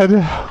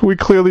God. We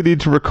clearly need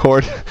to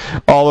record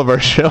all of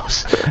our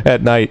shows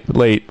at night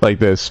late like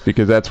this,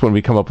 because that's when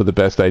we come up with the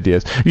best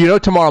ideas.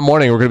 Tomorrow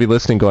morning we're going to be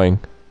listening going,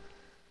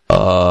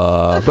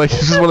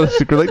 this is one of the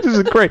secret, this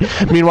is great.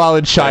 Meanwhile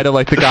in China,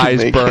 the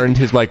guy's burned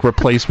his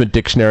replacement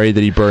dictionary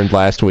that he burned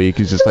last week.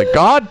 He's just like,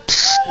 God,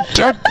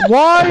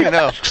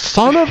 why?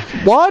 Son of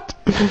what?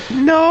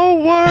 No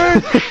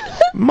words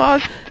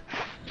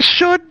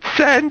should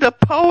send a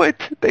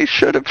poet. They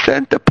should have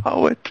sent a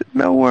poet.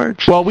 No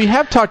words. Well, we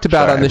have talked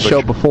about on this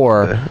show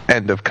before.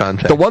 End of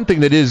context. The one thing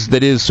that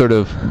is sort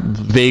of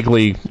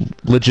vaguely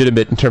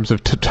legitimate in terms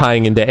of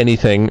tying into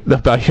anything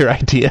about your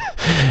idea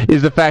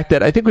is the fact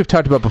that I think we've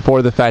talked about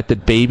before the fact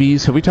that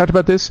babies, have we talked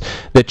about this?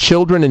 That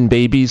children and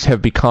babies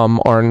have become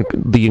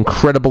the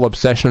incredible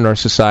obsession in our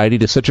society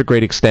to such a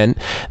great extent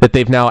that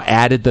they've now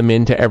added them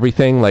into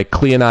everything. Like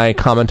Clea and I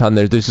comment on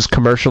there's this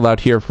commercial out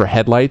here for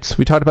headlights.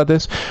 We talked about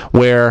this,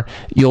 where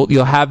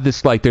you'll have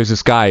this, there's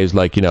this guy who's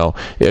like,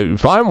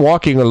 if I'm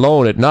walking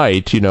alone at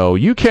night,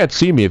 you can't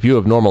see me if you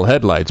have normal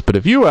headlights, but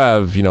if you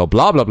have,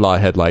 blah, blah, blah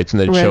headlights, and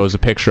then it shows a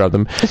picture of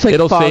them,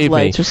 it'll save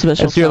me. And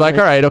so you're like,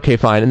 all right, okay,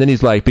 fine. And then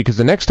he's like, because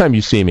the next time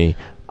you see me,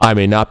 I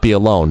may not be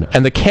alone.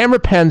 And the camera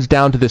pans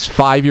down to this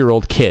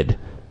 5-year-old kid.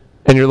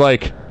 And you're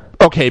like,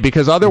 okay,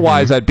 because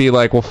otherwise I'd be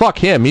like, well, fuck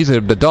him. He's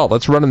an adult.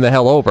 Let's run him the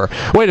hell over.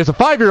 Wait, it's a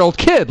 5-year-old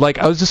kid.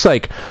 I was just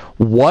like,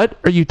 what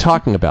are you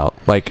talking about?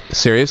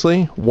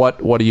 Seriously?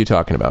 What are you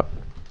talking about?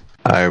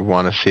 I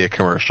want to see a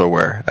commercial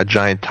where a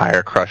giant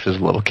tire crushes a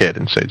little kid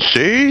and says,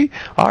 see,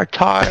 our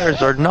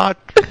tires are not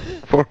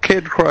for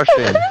kid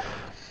crushing.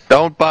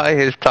 Don't buy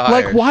his tires.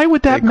 Like, why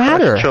would that They crush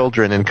matter?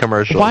 Children in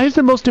commercials. Why is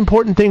the most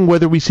important thing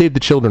whether we save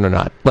the children or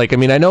not? Like, I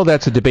mean, I know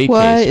that's a debate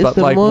Why case, is but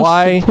the like, most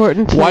why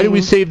important do we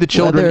thing save the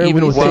children whether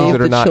even we with things save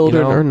that are the not,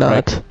 children you know, or not?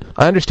 right?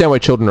 I understand why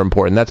children are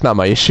important. That's not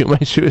my issue. My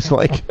issue is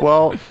like,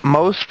 Well,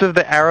 most of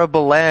the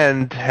arable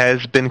land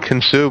has been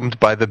consumed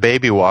by the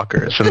baby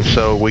walkers, and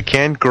so we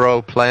can't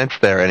grow plants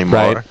there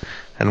anymore. Right.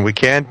 And we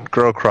can't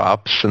grow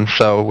crops, and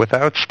so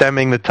without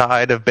stemming the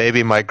tide of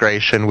baby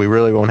migration, we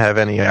really won't have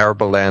any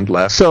arable land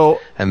left. so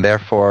And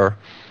therefore,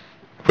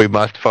 we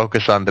must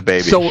focus on the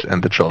babies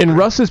and the children. in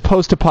Russ's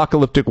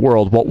post-apocalyptic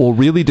world, what will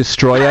really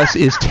destroy us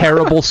is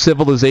terrible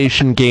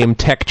civilization game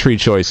tech tree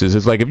choices.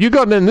 It's like, if you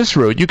go in this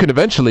route, you can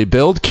eventually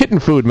build kitten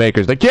food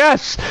makers. Like,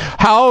 yes!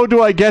 How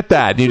do I get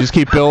that? And you just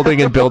keep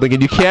building and building,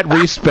 and you can't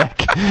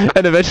respec.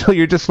 And eventually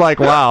you're just like,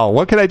 wow,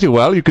 what can I do?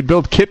 Well, you could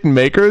build kitten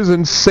makers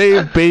and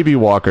save baby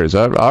walkers.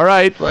 All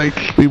right. Like,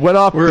 We went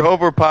off we're the beaten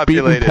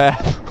overpopulated.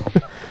 path.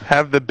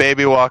 Have the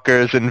baby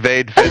walkers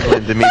invade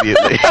Finland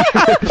immediately.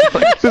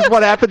 This is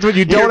what happens when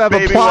you don't Your have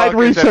baby applied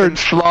walkers have been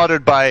research.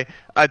 slaughtered by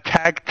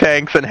attack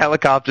tanks and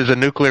helicopters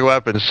and nuclear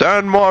weapons.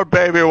 Send more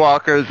baby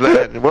walkers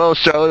then. We'll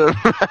show them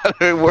how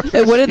it works.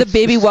 And what do the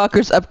baby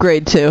walkers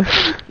upgrade to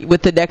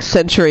with the next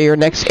century or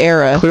next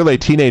era? Clearly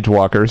teenage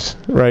walkers,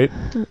 right?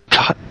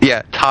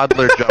 Yeah,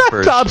 toddler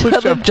jumpers. Toddler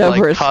Toddler jumpers.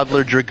 jumpers. Like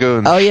toddler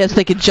dragoons. Oh yes,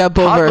 they could jump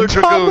over.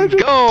 Toddler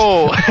dragoons,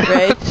 go!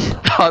 Right?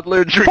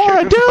 Toddler dragoons For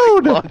a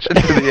dude! launch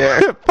into the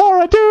air.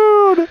 For a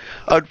dude!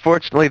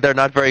 Unfortunately, they're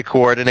not very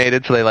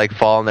coordinated, so they like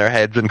fall on their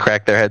heads and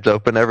crack their heads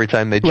open every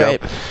time they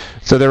jump. Right.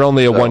 So they're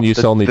only a So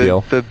one-use only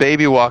deal. The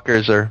baby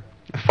walkers are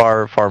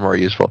far more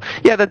useful.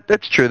 Yeah,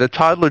 that's true. The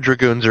toddler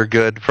dragoons are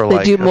good for They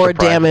like do a more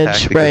surprise damage,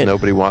 attack because right.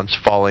 nobody wants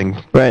falling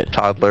Right.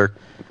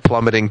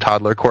 plummeting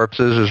toddler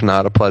corpses is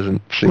not a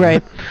pleasant scene.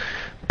 Right.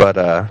 But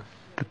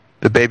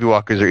the baby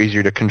walkers are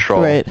easier to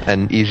control Right.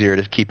 and easier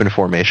to keep in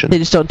formation. They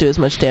just don't do as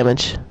much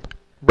damage.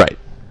 Right.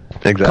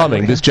 Exactly.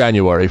 Coming this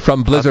January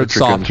from Blizzard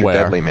Dragoons are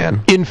Software. deadly,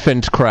 man.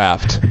 Infant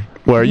Craft,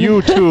 where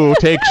you too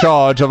take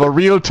charge of a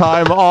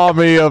real-time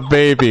army of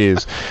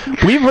babies.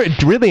 We've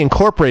really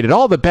incorporated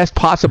all the best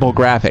possible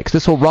graphics.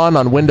 This will run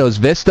on Windows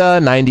Vista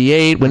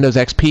 98, Windows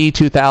XP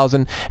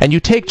 2000, and you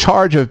take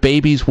charge of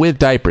babies with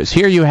diapers.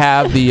 Here you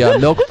have the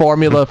milk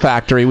formula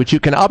factory, which you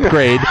can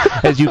upgrade,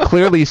 as you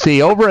clearly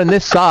see. Over on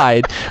this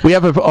side, we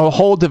have a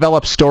whole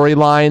developed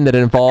storyline that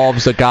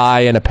involves a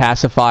guy and a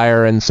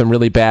pacifier and some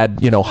really bad,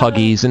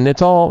 huggies, and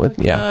it's all,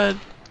 yeah.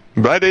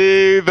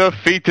 Ready the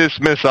fetus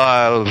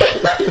missiles.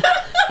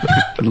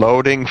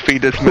 Loading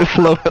fetus missiles.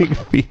 Floating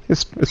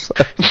fetus missile.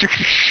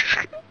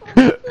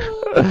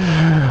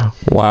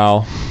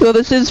 Wow. Well,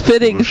 this is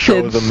fitting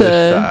Show them since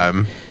this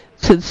time.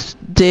 since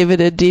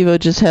David and Devo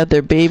just had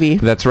their baby.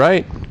 That's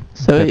right.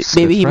 So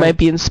maybe he right. might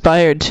be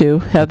inspired to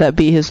have that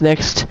be his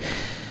next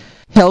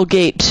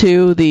Hellgate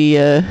 2,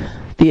 the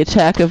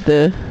attack of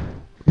the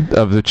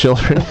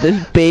children.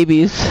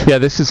 babies. Yeah,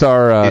 this is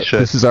our You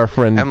should.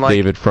 friend And, like,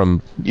 David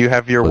from. You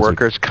have your Blizzard.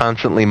 workers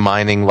constantly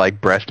mining like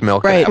breast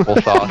milk Right. and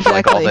applesauce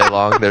like all Exactly. day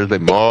long. There's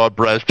like more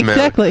breast milk,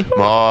 Exactly.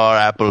 more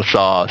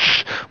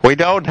applesauce. We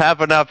don't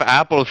have enough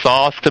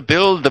applesauce to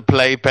build the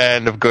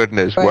playpen of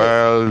goodness. Right.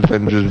 Well,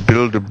 then just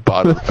build a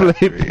bottle factory.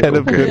 Playpen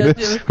of Okay.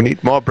 goodness. We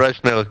need more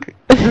breast milk.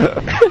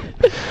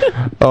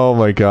 Oh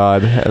my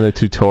God! And the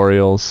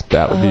tutorials.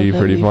 That would be that'd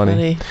pretty be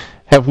funny.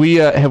 Have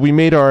we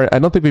made our? I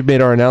don't think we've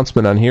made our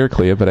announcement on here,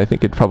 Clea, but I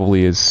think it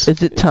probably is.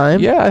 Is it time?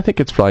 Yeah, I think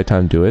it's probably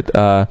time to do it.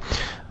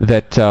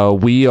 That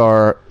we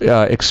are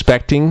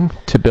expecting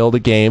to build a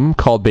game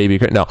called Baby.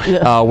 No,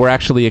 Yeah. we're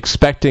actually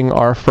expecting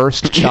our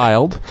first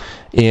child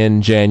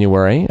in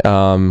January,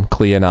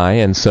 Clea and I,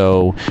 and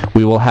so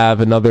we will have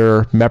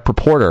another MEP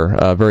reporter,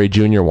 a very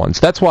junior one. So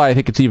that's why I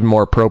think it's even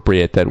more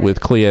appropriate that with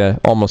Clea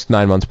almost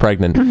 9 months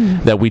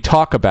pregnant, that we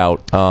talk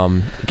about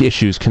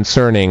issues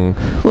concerning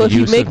Well, the if you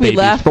use make of me babies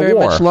laugh for very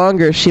war. much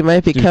longer, she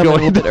might be She's coming a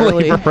going little bit into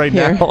early labor right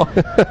here. now.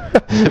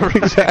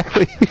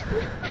 Exactly.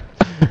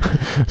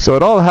 So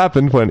it all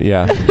happened when,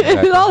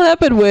 It all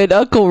happened when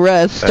Uncle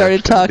Russ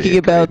started talking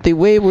about the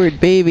wayward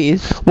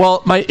babies.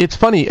 Well, it's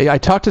funny. I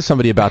talked to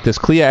somebody about this.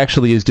 Clea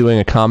actually is doing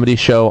a comedy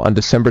show on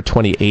December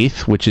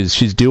 28th,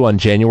 she's due on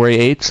January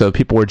 8th. So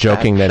people were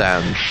joking that.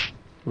 Sounds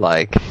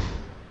like.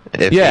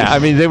 Yeah, I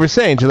mean, they were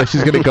saying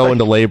she's going to go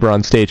into labor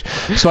on stage.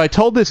 So I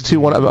told this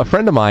to a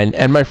friend of mine,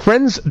 and now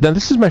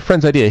this is my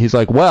friend's idea. He's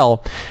like,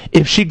 well,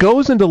 if she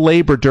goes into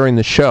labor during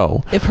the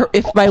show,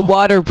 If my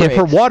water breaks. if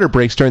her water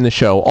breaks during the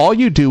show, all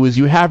you do is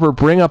you have her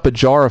bring up a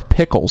jar of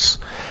pickles,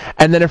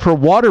 and then if her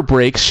water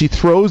breaks, she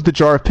throws the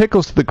jar of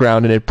pickles to the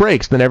ground and it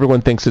breaks. Then everyone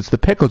thinks it's the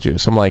pickle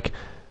juice. I'm like,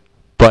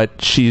 but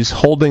she's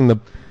holding the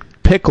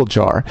pickle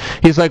jar.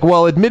 He's like,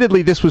 well,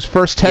 admittedly, this was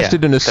first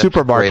tested in a that's a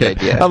supermarket. great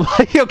idea. I'm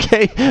like,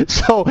 okay,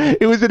 so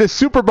it was in a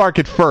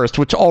supermarket first,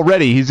 which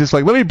already he's just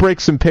like, let me break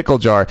some pickle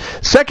jar.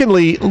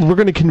 Secondly, we're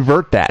going to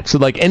convert that. So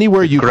like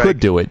anywhere you Greg, could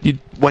do it.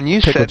 When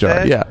you pickle said jar,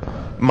 that, yeah.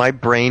 my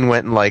brain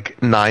went in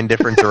like 9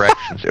 different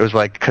directions. It was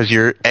like, because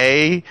you're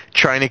A,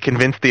 trying to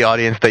convince the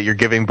audience that you're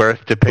giving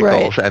birth to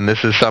pickles, and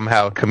this is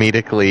somehow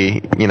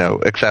comedically,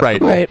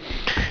 acceptable. Right.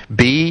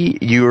 B,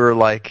 you're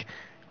like,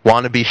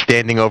 want to be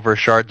standing over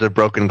shards of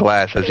broken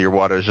glass as your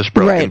water is just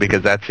broken,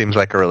 because that seems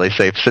like a really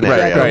safe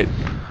scenario. Right.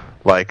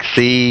 Like,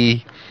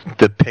 C,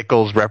 the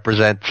pickles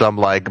represent some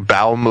like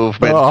bowel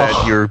movement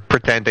that you're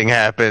pretending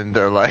happened,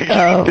 or like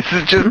this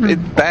is just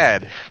it's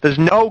bad. There's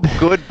no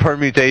good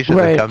permutation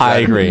that comes out. I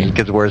agree. It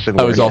gets worse and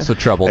worse. I was also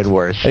troubled. And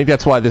worse. I think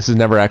that's why this has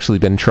never actually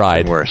been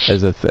tried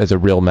as a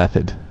real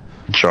method.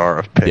 Jar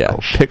of pickles.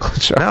 Yeah, pickle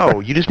jar.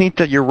 No, you just need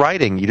to. You're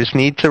writing. You just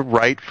need to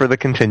write for the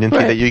contingency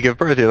that you give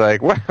birth. You're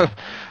like, well,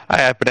 I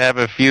happen to have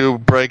a few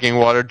breaking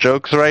water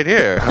jokes right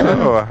here.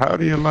 Oh, how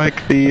do you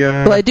like the?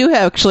 Well, I do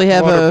actually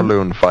have water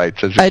balloon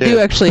fights. I do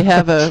actually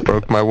have a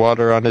broke my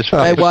water on his face.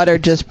 My water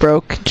just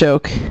broke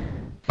joke.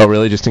 Oh,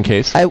 really? Just in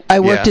case? I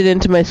worked it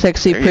into my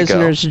sexy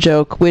prisoners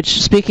joke.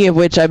 Which, speaking of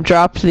which, I've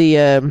dropped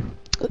the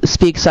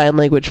speak sign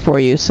language for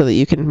you so that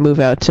you can move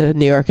out to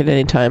New York at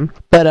any time.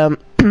 But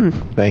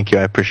thank you,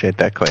 I appreciate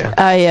that,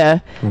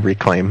 Claire.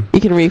 Reclaim. You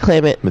can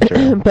reclaim it.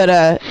 But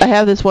I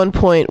have this one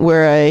point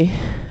where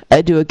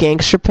I do a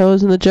gangster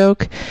pose in the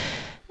joke.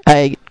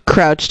 I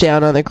crouch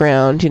down on the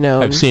ground,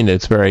 I've seen it.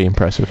 It's very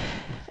impressive.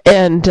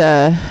 And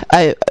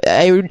I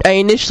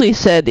initially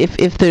said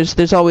if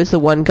there's always the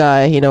one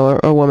guy,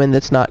 or woman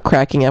that's not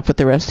cracking up with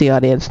the rest of the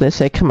audience, and they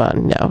say, come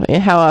on, no.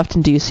 How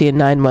often do you see a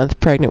 9-month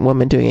pregnant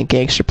woman doing a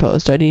gangster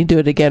pose? Do I need to do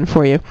it again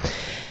for you?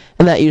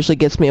 And that usually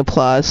gets me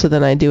applause, so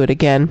then I do it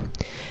again.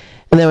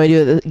 And then when I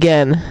do it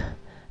again,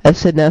 I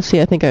said, now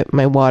see, I think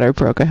my water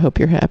broke. I hope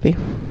you're happy.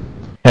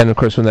 And, of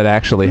course, when that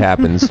actually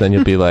happens, then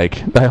you'll be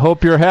like, I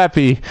hope you're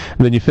happy.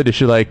 And then you finish,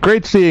 you're like,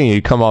 great seeing you.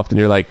 You come off and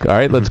you're like, all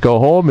right, let's go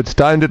home. It's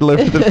time to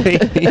deliver the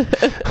baby.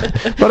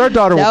 But our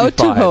daughter will be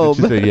fine. Now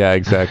to home. Yeah,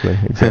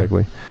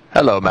 exactly.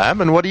 Hello,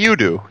 ma'am, and what do?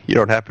 You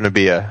don't happen to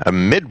be a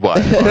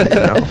midwife,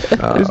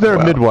 Is there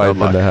a midwife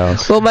in the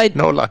house? Well,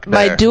 no luck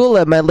there. My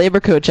doula, my labor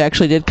coach,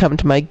 actually did come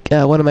to my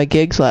one of my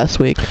gigs last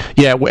week.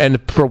 Yeah, and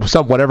for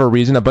whatever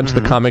reason, a bunch of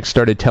the comics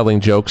started telling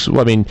jokes. Well,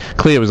 I mean,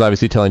 Clea was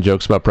obviously telling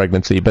jokes about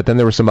pregnancy, but then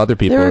there were some other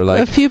people who were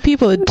like... a few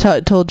people had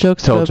told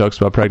jokes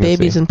about pregnancy.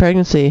 Babies and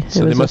pregnancy.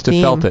 So they must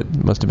have felt it.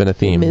 It must have been a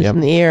theme. It's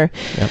in the air.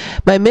 Yep.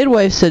 My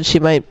midwife said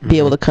she might be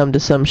able to come to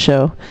some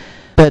show.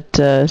 But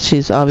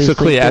she's obviously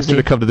So Clea asked her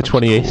busy. to come to the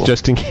 28th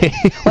just in case.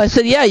 Well, I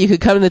said, yeah, you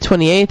could come to the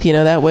 28th.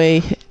 That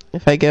way,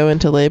 if I go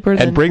into labor...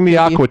 And bring the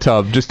aqua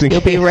tub just in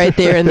case. You'll be right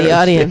there in the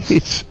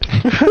audience.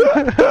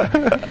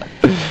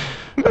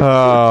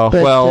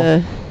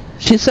 Well...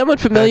 she's somewhat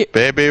familiar...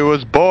 That baby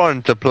was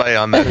born to play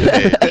on that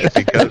stage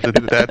because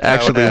that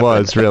actually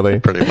was,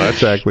 really. Pretty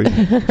much. Exactly.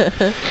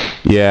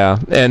 Yeah.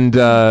 And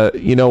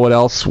you know what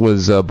else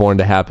was born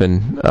to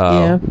happen?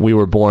 We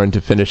were born to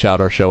finish out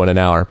our show in an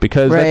hour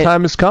because that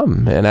time has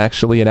come. And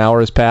actually an hour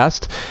has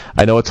passed.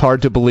 I know it's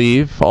hard to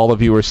believe. All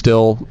of you are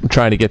still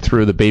trying to get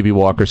through the baby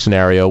walker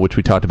scenario, which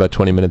we talked about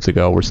 20 minutes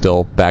ago. We're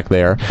still back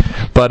there.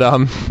 But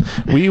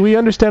we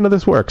understand how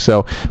this works.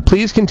 So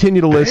please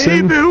continue to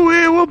listen. Baby,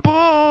 we were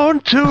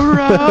born to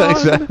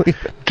exactly.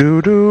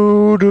 Do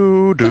do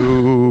do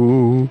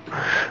do.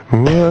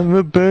 When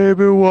the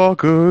baby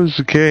walkers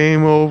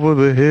came over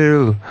the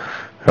hill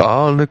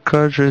on the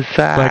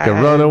countryside, like a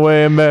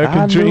runaway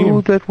American dream. I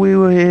knew that we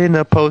were in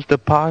a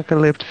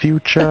post-apocalypse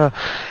future,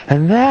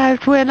 and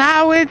that's when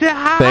I went to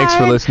hide. Thanks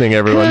for listening,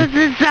 everyone. 'Cause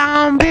the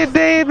zombie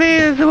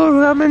babies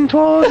were coming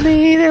toward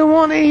me. They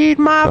want to eat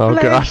my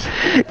flesh.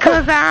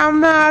 Because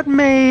I'm not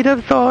made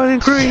of soil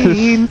and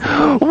green.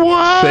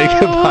 Whoa, say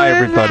goodbye,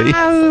 everybody.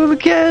 I'll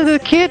get a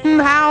kitten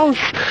house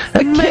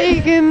and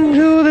make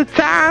into the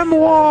time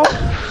warp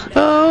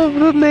of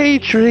the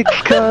Matrix,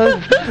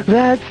 'cause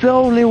that's the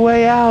only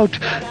way out.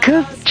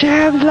 'Cause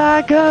champs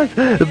like us,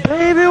 the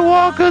baby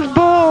walkers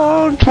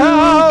born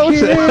to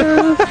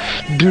kill.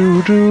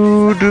 Do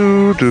do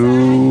do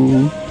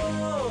do.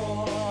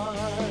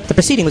 The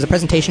proceeding was a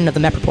presentation of the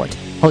MEP Report,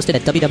 hosted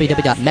at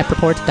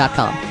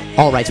www.mepreport.com.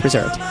 All rights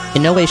reserved.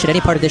 In no way should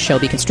any part of this show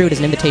be construed as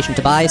an invitation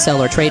to buy,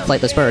 sell, or trade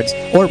flightless birds,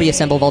 or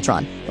reassemble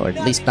Voltron, or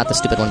at least not the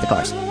stupid one in the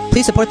cars.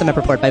 Please support the MEP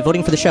Report by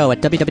voting for the show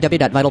at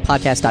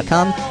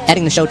www.vitalpodcast.com,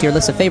 adding the show to your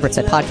list of favorites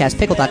at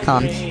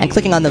podcastpickle.com, and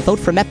clicking on the Vote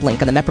for MEP link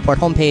on the MEP Report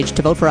homepage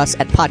to vote for us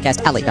at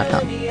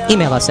podcastalley.com.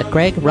 Email us at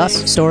Greg,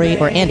 Russ, Story,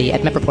 or Andy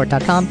at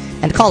mepreport.com,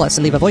 and call us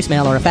and leave a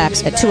voicemail or a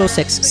fax at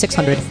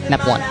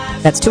 206-600-MEP1.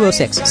 That's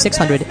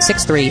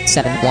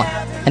 206-600-6371.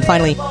 And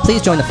finally,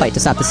 please join the fight to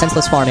stop the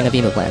senseless farming of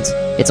emu glands.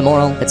 It's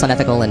immoral, it's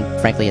unethical, and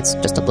frankly, it's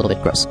just a little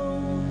bit gross.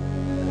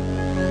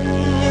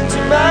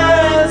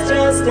 Tomorrow's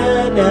just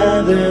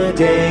another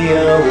day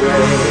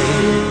away.